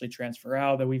potentially transfer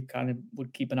out that we've kind of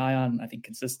would keep an eye on, I think,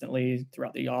 consistently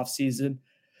throughout the off season.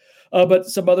 But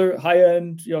some other high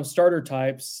end, starter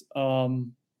types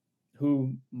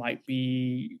who might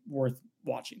be worth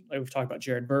watching. Like we've talked about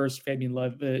Jared Verse, Fabian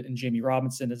Levitt, and Jamie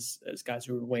Robinson as guys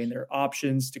who are weighing their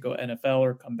options to go NFL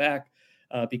or come back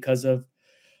because of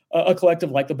a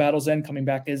collective like the Battle's End coming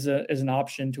back is an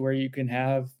option to where you can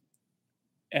have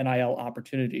NIL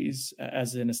opportunities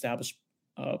as an established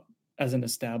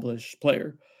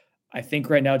player. I think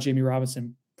right now Jamie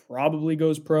Robinson probably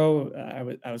goes pro.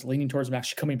 I was leaning towards him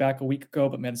actually coming back a week ago,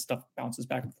 but man, stuff bounces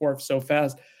back and forth so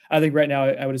fast. I think right now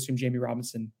I would assume Jamie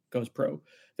Robinson goes pro.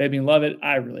 Fabian Levitt,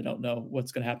 I really don't know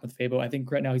what's going to happen with Fabo. I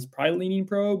think right now he's probably leaning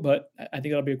pro, but I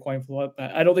think that'll be a coin flip.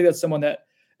 I don't think that's someone that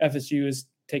FSU is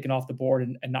taken off the board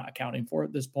and not accounting for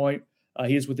at this point.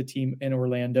 He is with the team in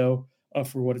Orlando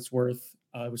for what it's worth.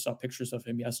 We saw pictures of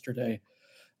him yesterday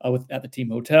at the team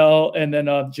hotel. And then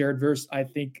Jared Verse, I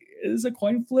think, is a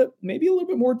coin flip, maybe a little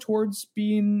bit more towards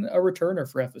being a returner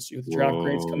for FSU. The draft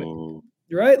grades coming,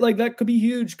 right? Like that could be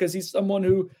huge because he's someone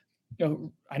who,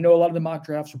 I know a lot of the mock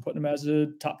drafts are putting him as a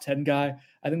top 10 guy.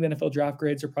 I think the NFL draft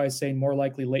grades are probably saying more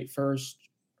likely late first,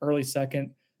 early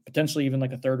second, potentially even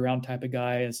like a third round type of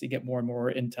guy as you get more and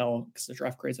more intel, because the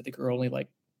draft grades I think are only like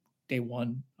day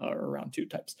one or round two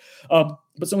types. But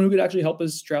someone who could actually help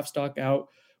his draft stock out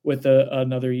with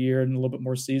another year and a little bit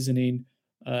more seasoning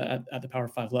at the Power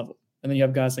 5 level. And then you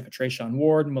have guys like a Trayshawn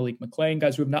Ward and Malik McClain,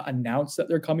 guys who have not announced that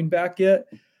they're coming back yet,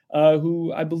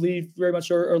 who I believe very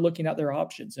much are looking at their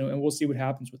options. And we'll see what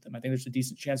happens with them. I think there's a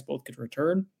decent chance both could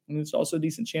return. And there's also a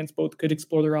decent chance both could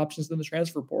explore their options in the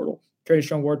transfer portal.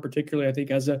 Trayshawn Ward particularly, I think,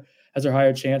 has a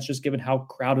higher chance just given how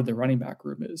crowded the running back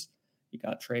room is. You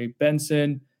got Trey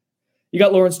Benson. You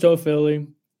got Lawrence Toafili.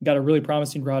 You got a really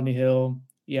promising Rodney Hill.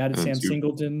 You added Sam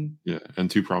Singleton. Yeah,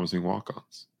 and two promising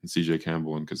walk-ons, and CJ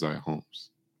Campbell and Keziah Holmes.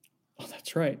 Oh,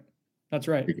 that's right. That's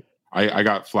right. I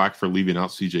got flack for leaving out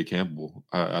CJ Campbell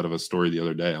out of a story the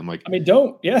other day. I'm like,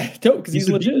 don't, because he's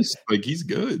legit. Beast. Like, he's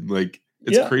good. Like,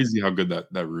 it's crazy how good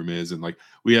that room is. And like,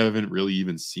 we haven't really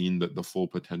even seen the full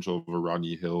potential of a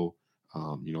Rodney Hill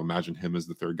Imagine him as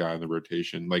the third guy in the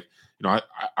rotation. Like,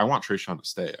 I want Trayshawn to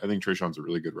stay. I think Trayshawn's a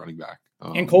really good running back.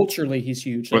 And culturally, he's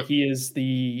huge. Like, he is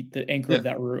the anchor of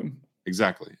that room.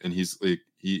 Exactly. And he's like,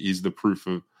 he's the proof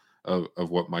of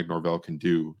what Mike Norvell can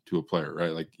do to a player,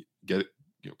 right? Like,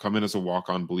 come in as a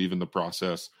walk-on, believe in the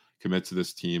process, commit to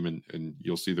this team, and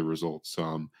you'll see the results.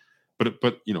 But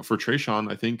for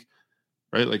Trayshawn, I think,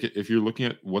 right, like if you're looking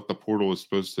at what the portal is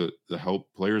supposed to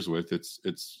help players with, it's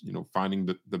finding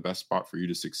the best spot for you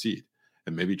to succeed.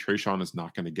 And maybe Trayshawn is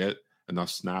not going to get enough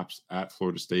snaps at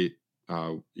Florida State,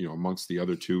 amongst the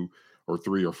other 2 or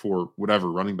 3 or 4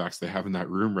 whatever running backs they have in that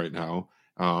room right now.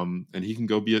 And he can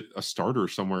go be a starter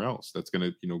somewhere else. That's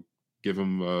going to give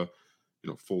him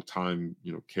full-time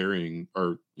carrying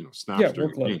or snaps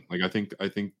during the game. Like I think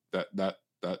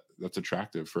that's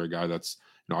attractive for a guy that's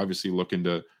obviously looking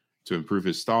to improve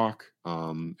his stock,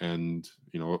 and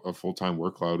a full-time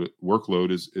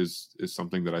workload is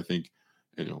something that I think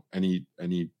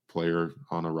any player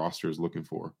on a roster is looking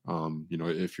for,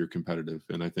 if you're competitive.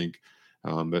 And I think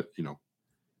that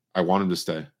I want him to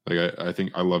stay. Like I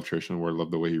think I love Trayshawn Ward, I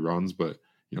love the way he runs, but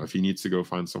if he needs to go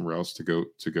find somewhere else to go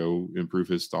improve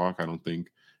his stock, I don't think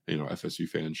FSU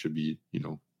fans should be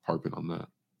harping on that.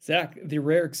 Zach, the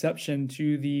rare exception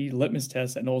to the litmus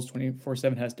test that Noles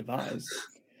 24/7 has devised,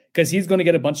 because he's going to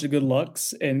get a bunch of good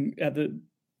looks,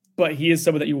 but he is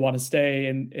someone that you want to stay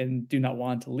and do not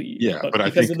want to leave. Yeah, but I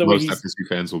think most FSU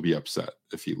fans will be upset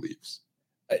if he leaves.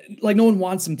 Like, no one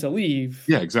wants him to leave.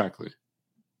 Yeah, exactly.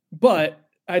 But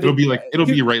it'll be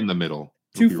right in the middle.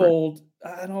 Twofold.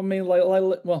 I don't mean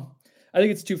I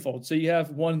think it's twofold. So you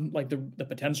have one, like the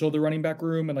potential of the running back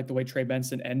room and like the way Trey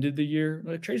Benson ended the year.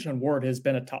 Like, Trayshawn Ward has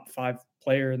been a top 5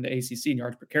 player in the ACC in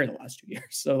yards per carry the last 2 years.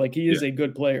 So like he is a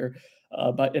good player,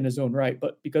 but in his own right.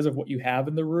 But because of what you have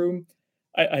in the room,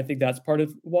 I think that's part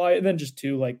of why. And then just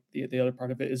too, like the other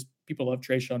part of it is people love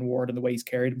Trayshawn Ward and the way he's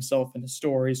carried himself in the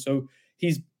story. So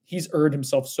he's earned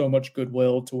himself so much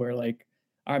goodwill to where, like,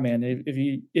 all right, man,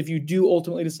 if you do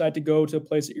ultimately decide to go to a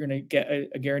place that you're going to get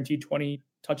a guaranteed 20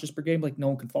 touches per game, like, no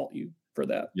one can fault you for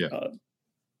that. Yeah.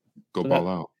 Go ball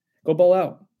out,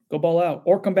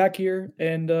 or come back here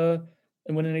and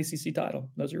win an ACC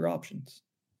title. Those are your options.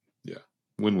 Yeah.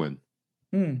 Win-win.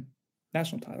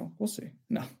 National title. We'll see.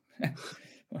 No.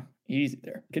 Well, easy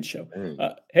there. Good show.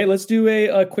 Hey, let's do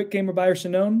a quick game of Buy or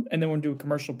Sonone, and then we'll do a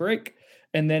commercial break,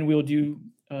 and then we'll do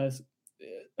a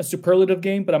superlative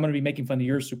game, but I'm going to be making fun of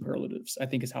your superlatives, I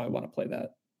think, is how I want to play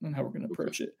that and how we're going to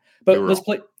approach it. But let's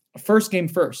play first game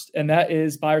first, and that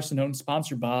is Buy or Sonone,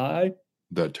 sponsored by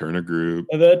the Turner Group.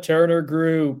 The Turner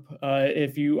Group.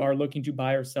 If you are looking to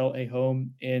buy or sell a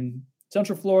home in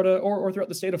Central Florida or throughout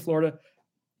the state of Florida,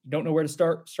 you don't know where to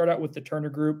start out with the Turner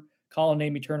Group. Colin and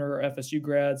Amy Turner are FSU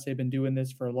grads. They've been doing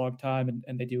this for a long time,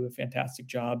 and they do a fantastic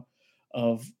job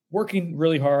of working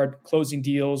really hard, closing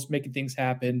deals, making things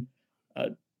happen.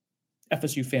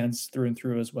 FSU fans through and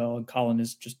through as well. And Colin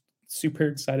is just super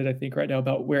excited, I think, right now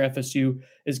about where FSU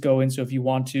is going. So if you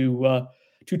want to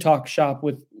talk shop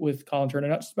with Colin Turner,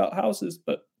 not just about houses,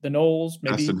 but the Noles,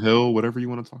 maybe Destin Hill, whatever you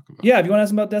want to talk about. Yeah, if you want to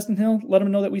ask him about Destin Hill, let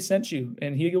him know that we sent you,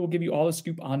 and he will give you all the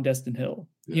scoop on Destin Hill.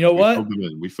 Yeah, you know what?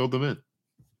 We filled them in.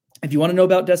 If you want to know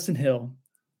about Destin Hill,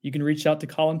 you can reach out to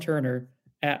Colin Turner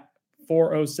at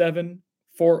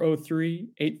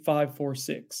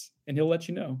 407-403-8546, and he'll let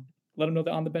you know. Let him know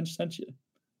that On the Bench sent you.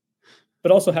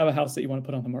 But also have a house that you want to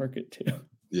put on the market too.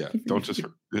 Yeah, don't just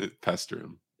pester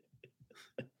him.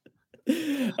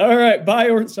 All right, Buy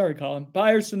or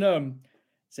Sonone.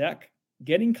 Zach,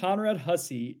 getting Conrad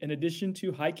Hussey in addition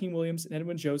to Hakeem Williams and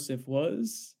Edwin Joseph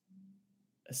was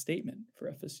a statement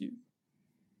for FSU.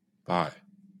 Buy.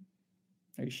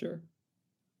 Are you sure?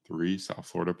 3 South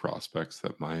Florida prospects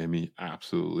that Miami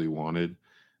absolutely wanted.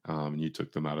 And you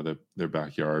took them out of their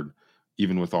backyard,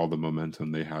 even with all the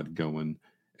momentum they had going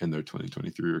in their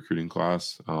 2023 recruiting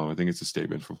class. I think it's a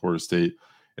statement for Florida State.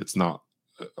 It's not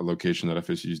a location that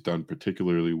FSU's done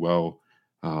particularly well,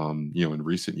 in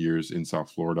recent years in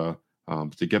South Florida.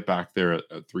 But to get back there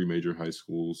at 3 major high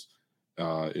schools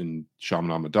in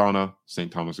Chaminade Madonna,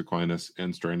 St. Thomas Aquinas,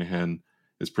 and Stranahan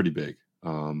is pretty big.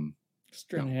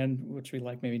 Stranahan, which we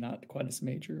like, maybe not quite as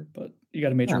major, but you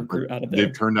got a major recruit out of there.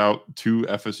 They've turned out 2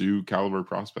 FSU caliber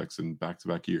prospects in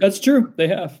back-to-back years. That's true. They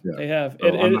have. Yeah. They have. So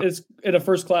it's in a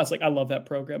first class. Like, I love that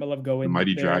program. I love going. The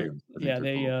Mighty there. Dragons.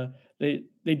 Yeah,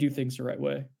 they do things the right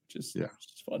way, which is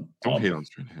fun. Don't hate on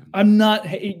Stranahan. I'm not.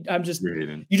 I'm just. You're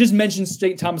hating. You just mentioned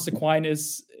St. Thomas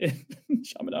Aquinas.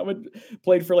 Chaminade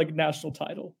played for like a national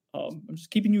title. I'm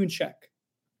just keeping you in check.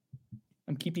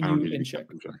 I'm keeping you in check.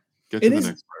 Get to the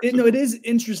next part. It is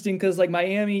interesting because like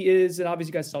Miami is, and obviously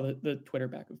you guys saw the Twitter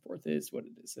back and forth is what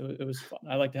it is. It was fun.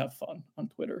 I like to have fun on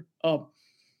Twitter. But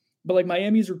like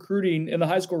Miami's recruiting in the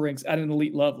high school ranks at an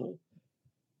elite level.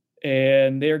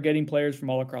 And they are getting players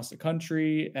from all across the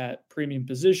country at premium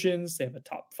positions. They have a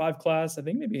top 5 class. I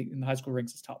think maybe in the high school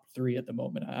ranks is top 3 at the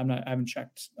moment. I haven't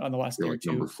checked on the last day or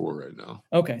two. Number 4 right now.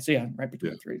 Okay, so yeah, right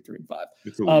between 3 and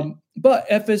 5. But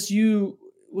FSU,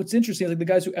 what's interesting is like the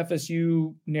guys who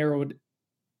FSU narrowed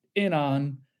in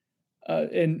on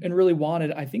and really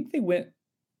wanted, I think they went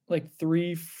like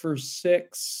 3 for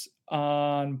 6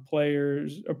 on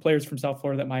players from South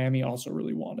Florida that Miami also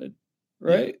really wanted,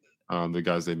 right? Yeah. The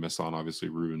guys they miss on, obviously,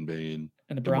 Ruben Bain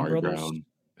and the Brown brothers. Brown,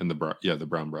 and the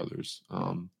Brown brothers.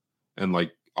 And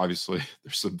like obviously,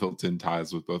 there's some built-in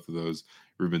ties with both of those.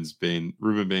 Ruben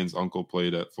Bain's uncle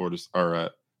played at Florida or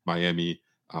at Miami.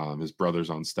 His brother's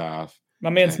on staff. My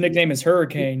man's nickname is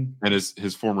Hurricane, and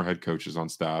his former head coach is on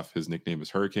staff. His nickname is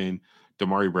Hurricane.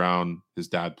 Damari Brown, his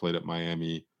dad played at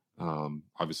Miami.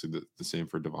 Obviously, the same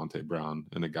for Devontae Brown,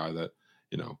 and a guy that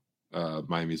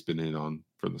Miami's been in on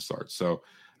from the start. So.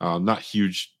 Not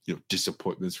huge,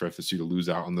 disappointments for FSU to lose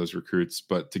out on those recruits,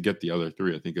 but to get the other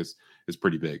 3, I think is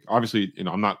pretty big. Obviously,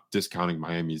 I'm not discounting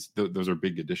Miami's; those are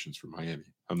big additions for Miami.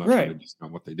 I'm not trying to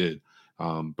discount what they did,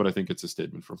 but I think it's a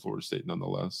statement from Florida State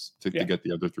nonetheless to get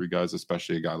the other 3 guys,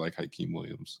 especially a guy like Hakeem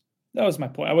Williams. That was my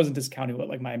point. I wasn't discounting what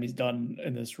like Miami's done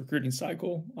in this recruiting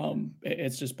cycle.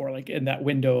 It's just more like in that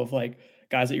window of like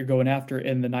guys that you're going after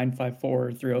in the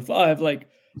 954 305, like.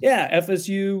 Yeah,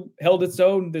 FSU held its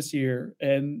own this year,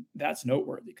 and that's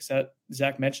noteworthy because that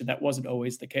Zach mentioned that wasn't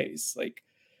always the case. Like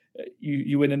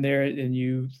you went in there and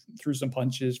you threw some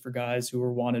punches for guys who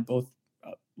were wanted both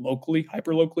locally,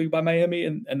 hyper locally by Miami,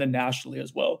 and then nationally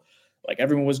as well. Like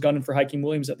everyone was gunning for Hakeem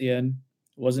Williams at the end.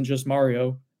 It wasn't just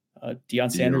Mario. Deion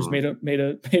Sanders made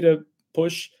a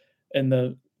push in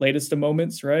the latest of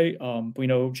moments, right? We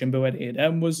know Jimbo at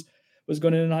A&M was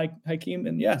going in Hakeem,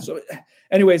 and yeah. So,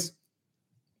 anyways.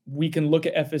 We can look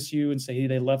at FSU and say, hey,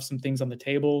 they left some things on the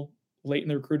table late in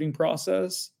the recruiting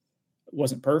process. It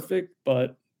wasn't perfect,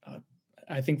 but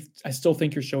I still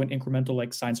think you're showing incremental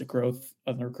like signs of growth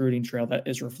on the recruiting trail that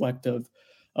is reflective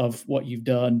of what you've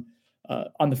done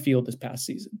on the field this past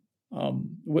season.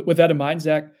 With that in mind,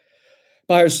 Zach,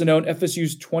 Byers-Sonnone,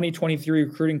 FSU's 2023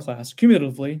 recruiting class,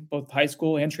 cumulatively, both high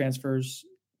school and transfers,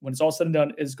 when it's all said and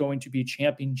done, is going to be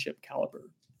championship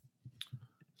caliber.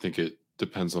 I think it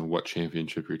depends on what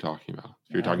championship you're talking about.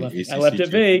 If you're talking ACC, I left it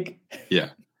vague. Yeah,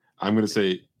 I'm going to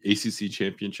say ACC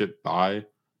championship by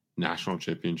national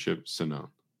championship Sonnone.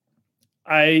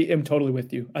 I am totally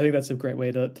with you. I think that's a great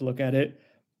way to look at it,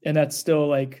 and that's still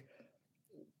like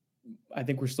I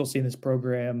think we're still seeing this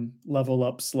program level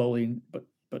up slowly,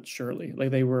 but surely. Like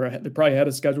they probably had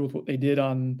a schedule with what they did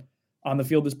on the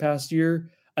field this past year.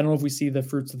 I don't know if we see the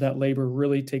fruits of that labor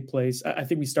really take place. I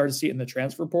think we started to see it in the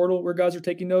transfer portal where guys are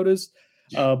taking notice.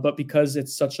 But because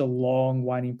it's such a long,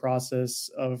 winding process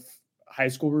of high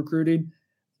school recruiting,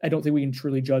 I don't think we can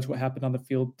truly judge what happened on the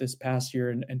field this past year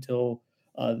until,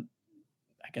 I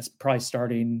guess, probably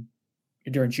starting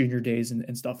during junior days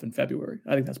and stuff in February.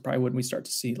 I think that's probably when we start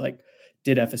to see, like,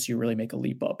 did FSU really make a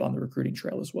leap up on the recruiting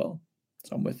trail as well?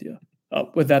 So I'm with you.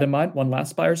 With that in mind, one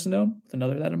last Byers-Sonnone, with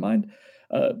another that in mind.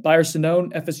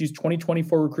 Byers-Sonnone, FSU's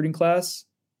 2024 recruiting class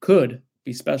could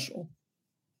be special.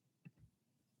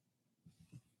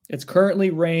 It's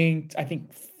currently ranked, I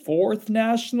think, 4th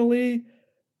nationally,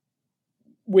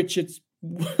 which it's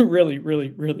really,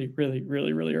 really, really, really,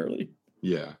 really, really early.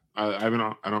 Yeah, I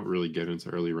don't really get into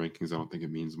early rankings. I don't think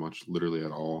it means much, literally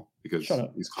at all, because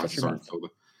these classes aren't filled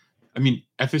up. I mean,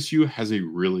 FSU has a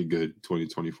really good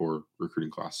 2024 recruiting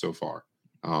class so far,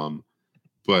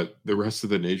 but the rest of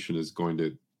the nation is going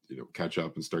to catch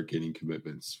up and start getting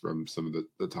commitments from some of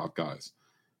the top guys.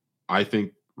 I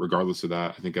think. Regardless of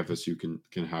that, I think FSU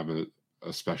can have a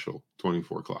special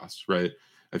 24 class, right?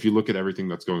 If you look at everything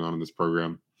that's going on in this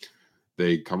program,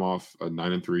 they come off a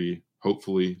 9-3,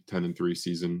 hopefully 10-3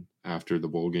 season after the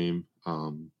bowl game.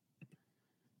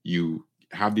 You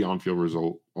have the on-field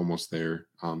result almost there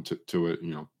to it,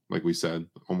 like we said,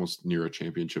 almost near a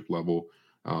championship level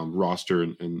roster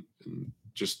and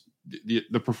just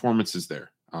the performance is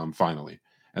there finally.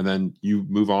 And then you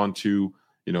move on to,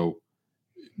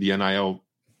 the NIL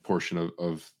portion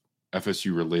of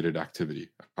FSU related activity.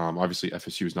 Obviously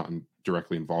FSU is not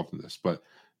directly involved in this, but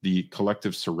the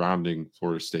collective surrounding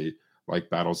Florida State, like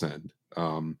Battle's End,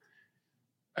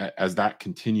 as that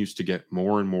continues to get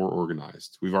more and more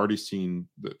organized, we've already seen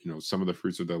some of the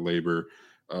fruits of their labor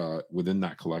within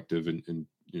that collective and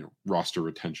roster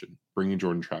retention, bringing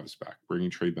Jordan Travis back, bringing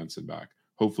Trey Benson back,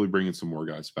 hopefully bringing some more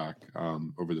guys back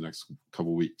over the next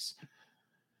couple weeks.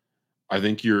 I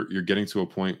think you're getting to a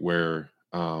point where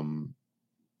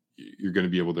you're going to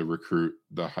be able to recruit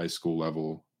the high school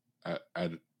level at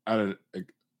a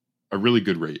really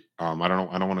good rate. I don't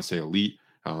want to say elite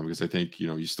because I think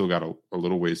you still got a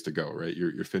little ways to go, right?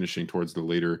 You're finishing towards the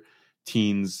later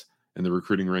teens in the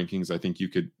recruiting rankings. I think you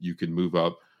could move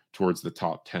up towards the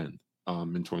top 10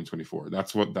 in 2024.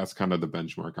 That's kind of the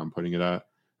benchmark I'm putting it at.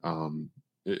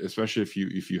 Especially if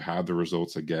you have the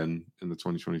results again in the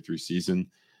 2023 season,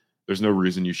 there's no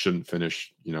reason you shouldn't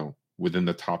finish, within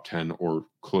the top 10 or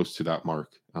close to that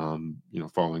mark,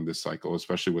 following this cycle,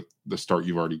 especially with the start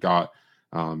you've already got.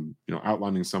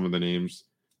 Outlining some of the names.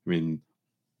 I mean,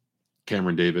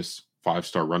 Cameron Davis,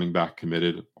 5-star running back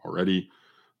committed already.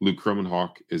 Luke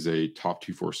Kromenhoek is a top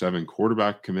 247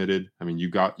 quarterback committed. I mean, you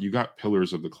got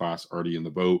pillars of the class already in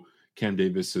the boat. Cam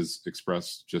Davis has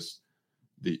expressed just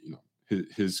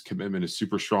his commitment is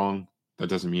super strong. That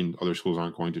doesn't mean other schools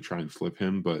aren't going to try and flip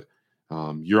him, but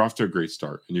you're off to a great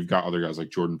start. And you've got other guys like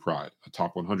Jordan Pride, a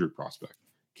top 100 prospect.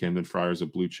 Camden Fryer's a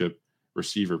blue chip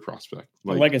receiver prospect.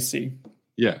 Legacy.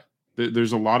 Yeah.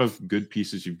 There's a lot of good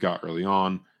pieces you've got early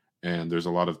on, and there's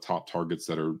a lot of top targets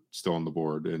that are still on the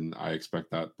board. And I expect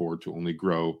that board to only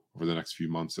grow over the next few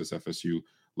months as FSU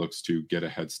looks to get a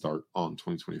head start on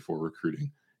 2024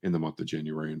 recruiting in the month of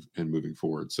January and moving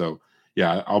forward. So,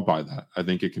 yeah, I'll buy that. I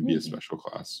think it can be a special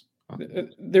class.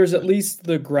 There's at least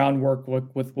the groundwork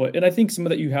with what, and I think some of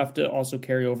that you have to also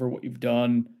carry over what you've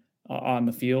done on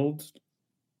the field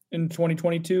in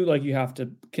 2022. Like you have to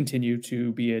continue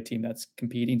to be a team that's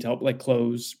competing to help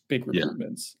close big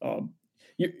recruitments.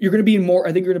 You're going to be in more.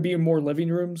 I think you're going to be in more living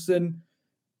rooms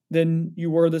than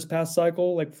you were this past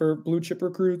cycle, like for blue chip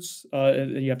recruits.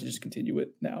 And you have to just continue it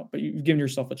now. But you've given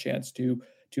yourself a chance to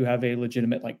have a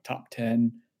legitimate top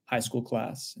 10 high school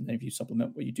class, and then if you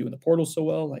supplement what you do in the portal so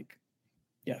well,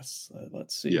 yes,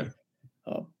 let's see. Yeah.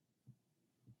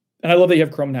 And I love that you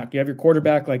have Kromenhoek. You have your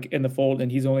quarterback in the fold,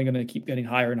 and he's only going to keep getting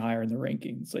higher and higher in the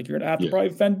rankings. You're going to have to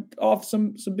probably fend off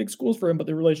some big schools for him, but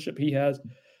the relationship he has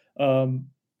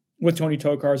with Tony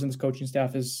Tokars and his coaching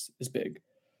staff is big.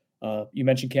 You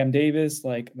mentioned Cam Davis.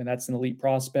 That's an elite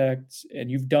prospect,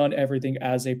 and you've done everything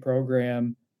as a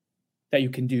program that you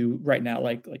can do right now.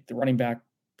 Like the running back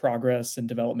progress and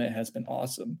development has been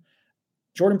awesome.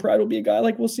 Jordan Pride will be a guy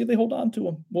we'll see if they hold on to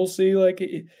him. We'll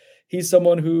see. He's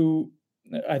someone who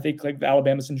I think the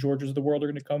Alabamas and Georgias of the world are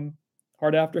going to come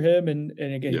hard after him. And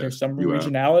again, there's some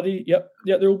regionality. Yep.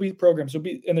 Yeah, there will be programs.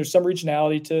 And there's some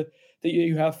regionality that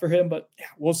you have for him, but yeah,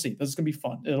 we'll see. This is going to be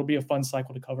fun. It'll be a fun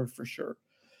cycle to cover for sure.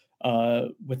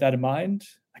 With that in mind,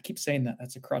 I keep saying that.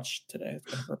 That's a crutch today. It's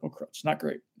been a verbal crutch. Not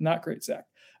great, Zach.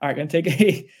 All right, going to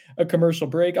take a commercial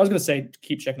break. I was going to say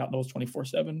keep checking out those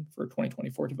 24/7 for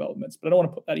 2024 developments, but I don't want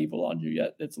to put that evil on you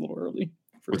yet. It's a little early.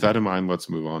 With that in mind, let's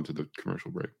move on to the commercial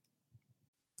break.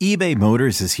 eBay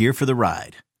Motors is here for the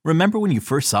ride. Remember when you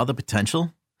first saw the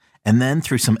potential? And then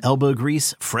through some elbow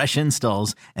grease, fresh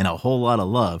installs, and a whole lot of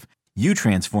love, you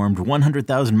transformed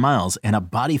 100,000 miles and a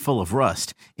body full of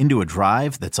rust into a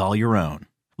drive that's all your own.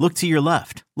 Look to your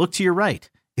left. Look to your right.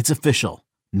 It's official.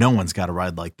 No one's got a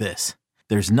ride like this.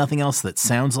 There's nothing else that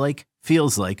sounds like,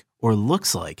 feels like, or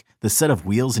looks like the set of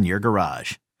wheels in your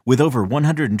garage. With over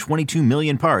 122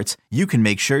 million parts, you can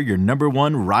make sure your number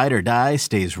one ride or die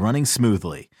stays running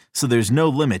smoothly. So there's no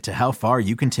limit to how far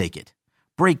you can take it.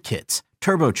 Brake kits,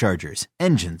 turbochargers,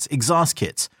 engines, exhaust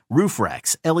kits, roof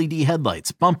racks, LED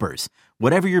headlights, bumpers,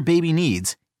 whatever your baby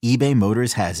needs, eBay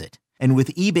Motors has it. And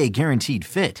with eBay Guaranteed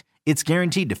Fit, it's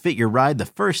guaranteed to fit your ride the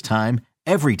first time,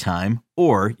 every time,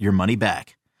 or your money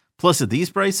back. Plus, at these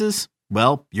prices,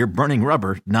 well, you're burning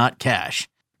rubber, not cash.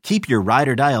 Keep your ride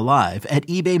or die alive at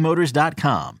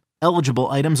ebaymotors.com. Eligible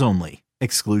items only.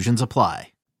 Exclusions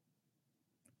apply.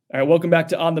 All right, welcome back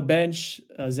to On the Bench.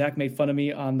 Zach made fun of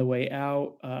me on the way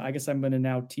out. I guess I'm going to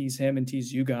now tease him and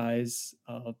tease you guys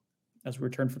as we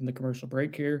return from the commercial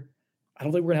break here. I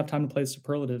don't think we're going to have time to play the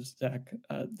superlatives, Zach.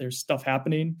 There's stuff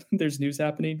happening. There's news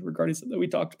happening regarding something that we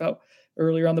talked about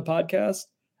earlier on the podcast.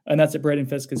 And that's that Braden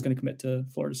Fisk is going to commit to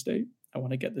Florida State. I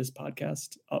want to get this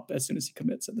podcast up as soon as he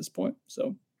commits at this point.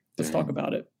 So let's talk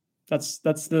about it.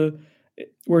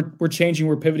 We're changing.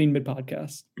 We're pivoting mid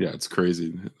podcast. Yeah, it's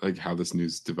crazy how this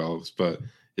news develops. But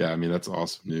yeah, I mean, that's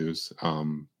awesome news.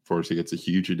 Florida State gets a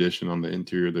huge addition on the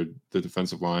interior, the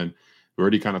defensive line. We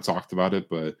already kind of talked about it,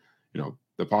 but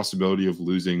the possibility of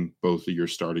losing both of your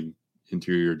starting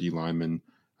interior D linemen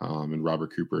and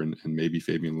Robert Cooper and maybe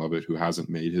Fabian Lovett, who hasn't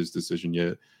made his decision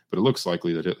yet, but it looks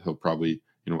likely that he'll probably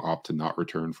opt to not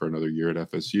return for another year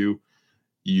at FSU.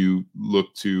 You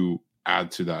look to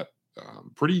add to that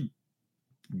pretty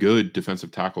good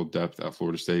defensive tackle depth at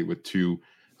Florida State with two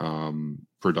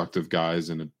productive guys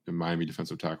and a Miami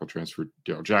defensive tackle transfer,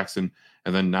 Darrell Jackson,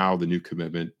 and then now the new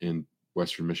commitment in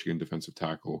Western Michigan defensive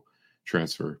tackle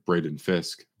transfer, Braden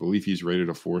Fisk. I believe he's rated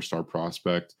a 4-star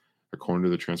prospect according to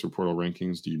the transfer portal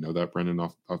rankings. Do you know that, Brendan,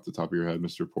 off the top of your head,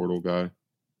 Mr. Portal guy?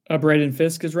 Braden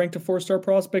Fisk is ranked a 4-star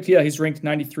prospect. Yeah, he's ranked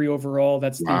 93 overall.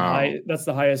 That's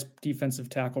the highest defensive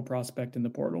tackle prospect in the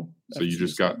portal. So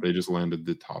they just landed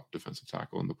the top defensive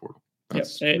tackle in the portal.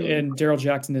 Yes, really and Darrell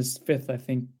Jackson is 5th, I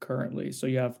think, currently. So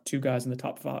you have 2 guys in the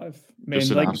top 5.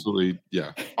 Just an absolutely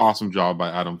awesome job by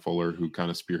Adam Fuller, who kind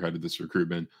of spearheaded this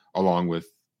recruitment, along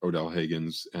with Odell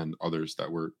Higgins and others that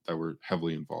were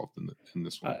heavily involved in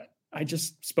this one. I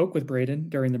just spoke with Braden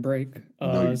during the break.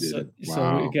 No, you didn't.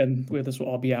 Wow. So again, this will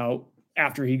all be out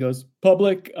after he goes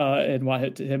public and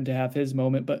want him to have his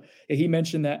moment. But he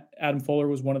mentioned that Adam Fuller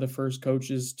was one of the first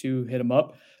coaches to hit him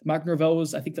up. Mike Norvell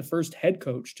was, I think, the first head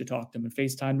coach to talk to him and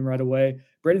FaceTime him right away.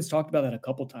 Braden's talked about that a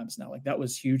couple times now. Like, that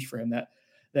was huge for him.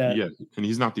 Yeah, and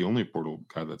he's not the only portal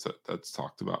guy that's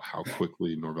talked about how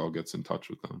quickly Norvell gets in touch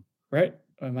with them. Right.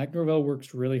 Mike Norvell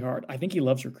works really hard. I think he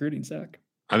loves recruiting, Zach.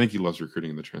 I think he loves recruiting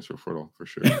in the transfer portal for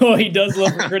sure. Oh, he does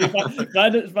love recruiting.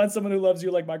 Find someone who loves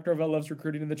you like Mike Norvell loves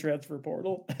recruiting in the transfer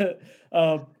portal.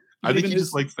 I think he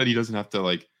just likes that he doesn't have to,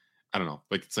 like, I don't know,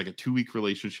 like, it's like a 2-week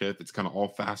relationship. It's kind of all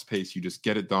fast paced. You just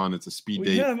get it done. It's a speed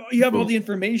date. You have all the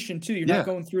information too. You're not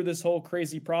going through this whole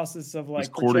crazy process of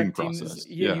like courting process.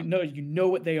 You know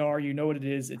what they are. You know what it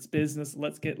is. It's business.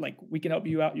 Let's get, like, we can help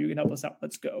you out. You can help us out.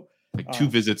 Let's go. Like 2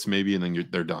 visits maybe, and then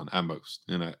they're done at most.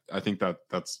 And I think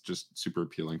that's just super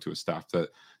appealing to a staff that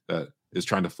is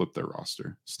trying to flip their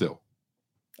roster still.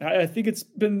 I think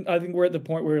we're at the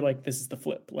point where, like, this is the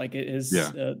flip. Like, it is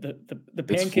the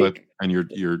pancake, flip, and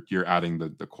you're adding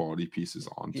the quality pieces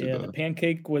onto the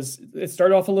pancake it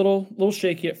started off a little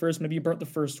shaky at first. Maybe you burnt the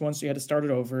first one, so you had to start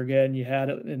it over again. You had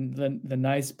it in the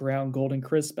nice brown golden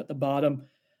crisp at the bottom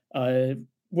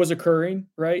was occurring,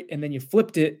 right? And then you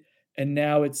flipped it, and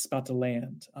now it's about to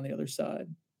land on the other side.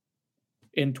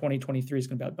 In 2023 is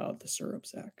going to be about the syrup,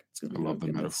 Zach. It's going to be I love the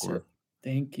metaphor.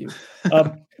 Thank you.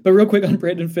 But real quick on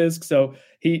Braden Fisk. So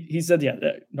he said,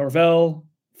 Norvell,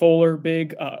 Fuller,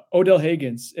 big. Odell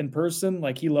Higgins in person,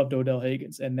 like, he loved Odell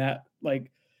Higgins. And that, like,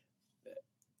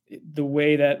 the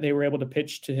way that they were able to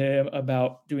pitch to him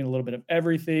about doing a little bit of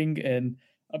everything and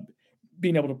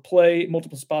being able to play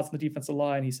multiple spots in the defensive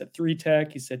line. He said 3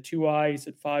 tech. He said 2-eye. He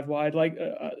said 5 wide. Like,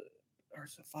 or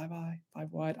is it 5-eye,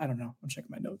 5 wide? I don't know. I'm checking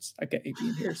my notes. I get AP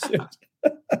in here soon.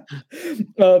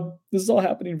 This is all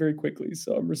happening very quickly,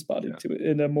 so I'm responding to it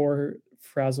in a more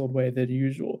frazzled way than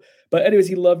usual. But anyways,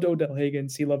 he loved Odell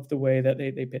Higgins. He loved the way that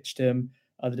they pitched him.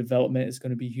 The development is going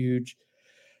to be huge.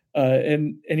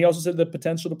 And he also said the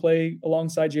potential to play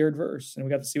alongside Jared Verse. And we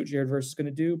got to see what Jared Verse is going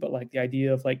to do. But, like, the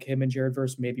idea of, like, him and Jared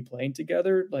Verse maybe playing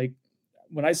together, like,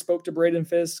 when I spoke to Braden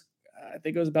Fisk, I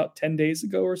think it was about 10 days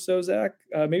ago or so, Zach,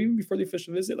 maybe even before the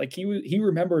official visit, like, he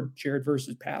remembered Jared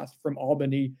Verse's path from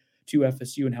Albany to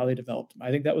FSU and how they developed him.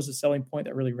 I think that was a selling point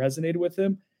that really resonated with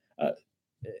him,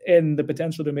 and the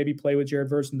potential to maybe play with Jared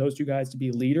Verse and those 2 guys to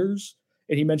be leaders.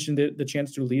 And he mentioned the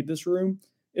chance to lead this room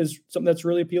is something that's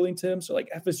really appealing to him. So, like,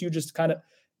 FSU just kind of,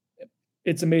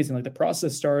 it's amazing. Like, the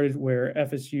process started where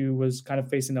FSU was kind of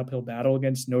facing an uphill battle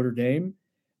against Notre Dame,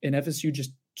 and FSU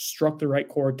just struck the right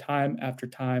chord time after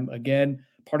time. Again,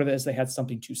 part of it is they had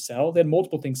something to sell. They had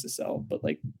multiple things to sell, but,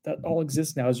 like, that all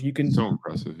exists now. As you can, so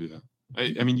impressive, yeah.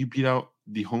 I mean, you beat out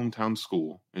the hometown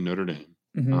school in Notre Dame,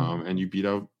 and you beat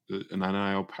out an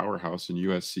NIL powerhouse in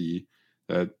USC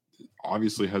that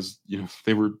obviously has,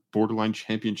 they were borderline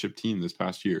championship team this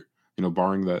past year.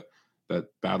 Barring that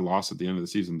bad loss at the end of the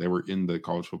season, they were in the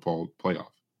college football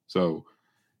playoff. So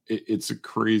it's a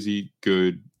crazy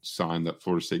good sign that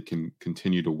Florida State can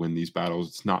continue to win these battles.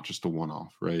 It's not just a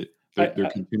one-off, right? They're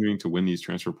continuing to win these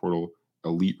transfer portal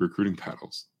elite recruiting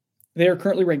battles. They are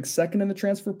currently ranked 2nd in the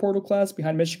transfer portal class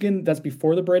behind Michigan. That's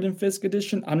before the Braden Fisk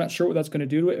edition. I'm not sure what that's going to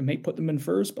do to it. It may put them in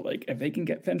first, but, like, if they can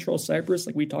get Fentrell Cypress,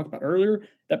 like we talked about earlier,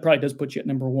 that probably does put you at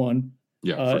number 1.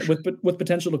 Yeah, for sure. with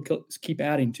potential to keep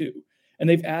adding too. And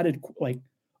they've added, like,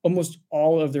 almost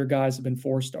all of their guys have been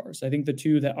 4-stars. I think the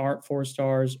 2 that aren't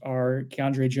 4-stars are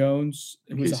Keandre Jones,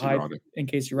 who's a high, and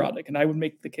Casey Roddick. And I would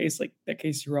make the case, like, that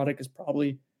Casey Roddick is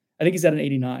probably, I think he's at an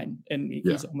 89, and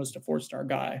he's almost a 4-star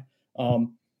guy.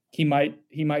 He might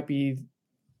be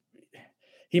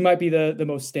the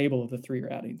most stable of the 3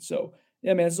 you're adding. So,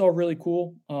 yeah, man, it's all really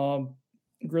cool.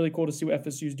 Really cool to see what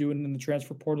FSU is doing in the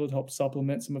transfer portal to help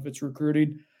supplement some of its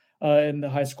recruiting in the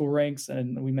high school ranks.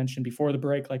 And we mentioned before the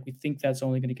break, like, we think that's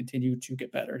only going to continue to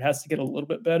get better. It has to get a little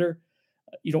bit better.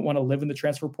 You don't want to live in the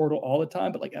transfer portal all the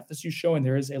time, but like FSU showing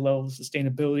there is a level of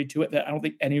sustainability to it that I don't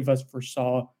think any of us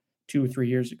foresaw 2 or 3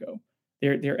 years ago.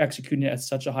 They're executing it at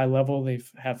such a high level. They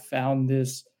have found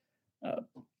this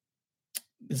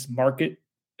market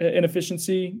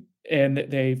inefficiency, and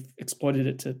they've exploited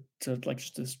it to like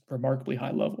just this remarkably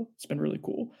high level. It's been really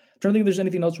cool. I'm trying to think if there's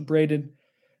anything else with Braden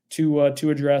to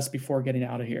address before getting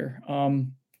out of here.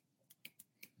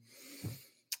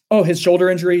 His shoulder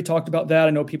injury. He talked about that.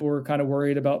 I know people were kind of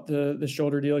worried about the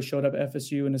shoulder deal. He showed up at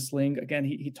FSU in a sling. Again,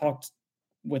 he talked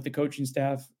with the coaching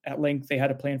staff at length. They had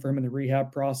a plan for him in the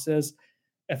rehab process.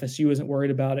 FSU isn't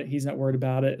worried about it. He's not worried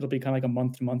about it. It'll be kind of like a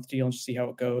month-to-month deal and just see how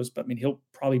it goes. But I mean, he'll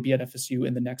probably be at FSU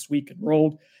in the next week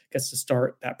enrolled, gets to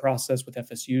start that process with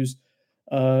FSU's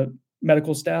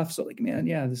medical staff. So like, man,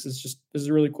 yeah, this is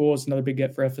really cool. It's another big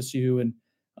get for FSU, and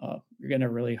you're getting a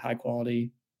really high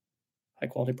quality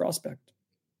prospect.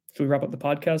 Should we wrap up the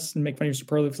podcast and make fun of your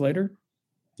superlatives later?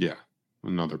 Yeah,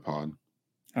 another pod.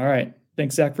 All right.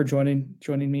 Thanks, Zach, for joining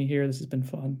me here. This has been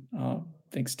fun.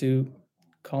 Thanks to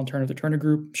Colin Turner of the Turner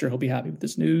Group. I'm sure he'll be happy with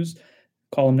this news.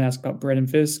 Call him and ask about Brennan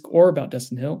Fisk or about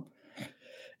Destin Hill.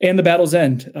 And the Battle's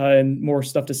End, and more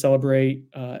stuff to celebrate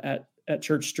at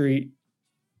Church Street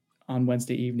on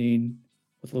Wednesday evening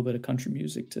with a little bit of country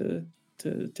music to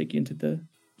take you into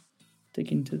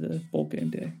the bowl game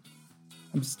day.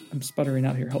 I'm sputtering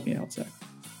out here. Help me out, Zach.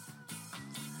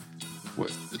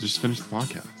 What? Just finish the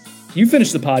podcast. You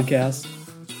finished the podcast.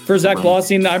 For Zach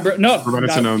Blossing, For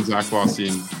Benson Own, Zach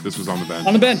Blossing, this was On the Bench.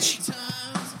 On the bench.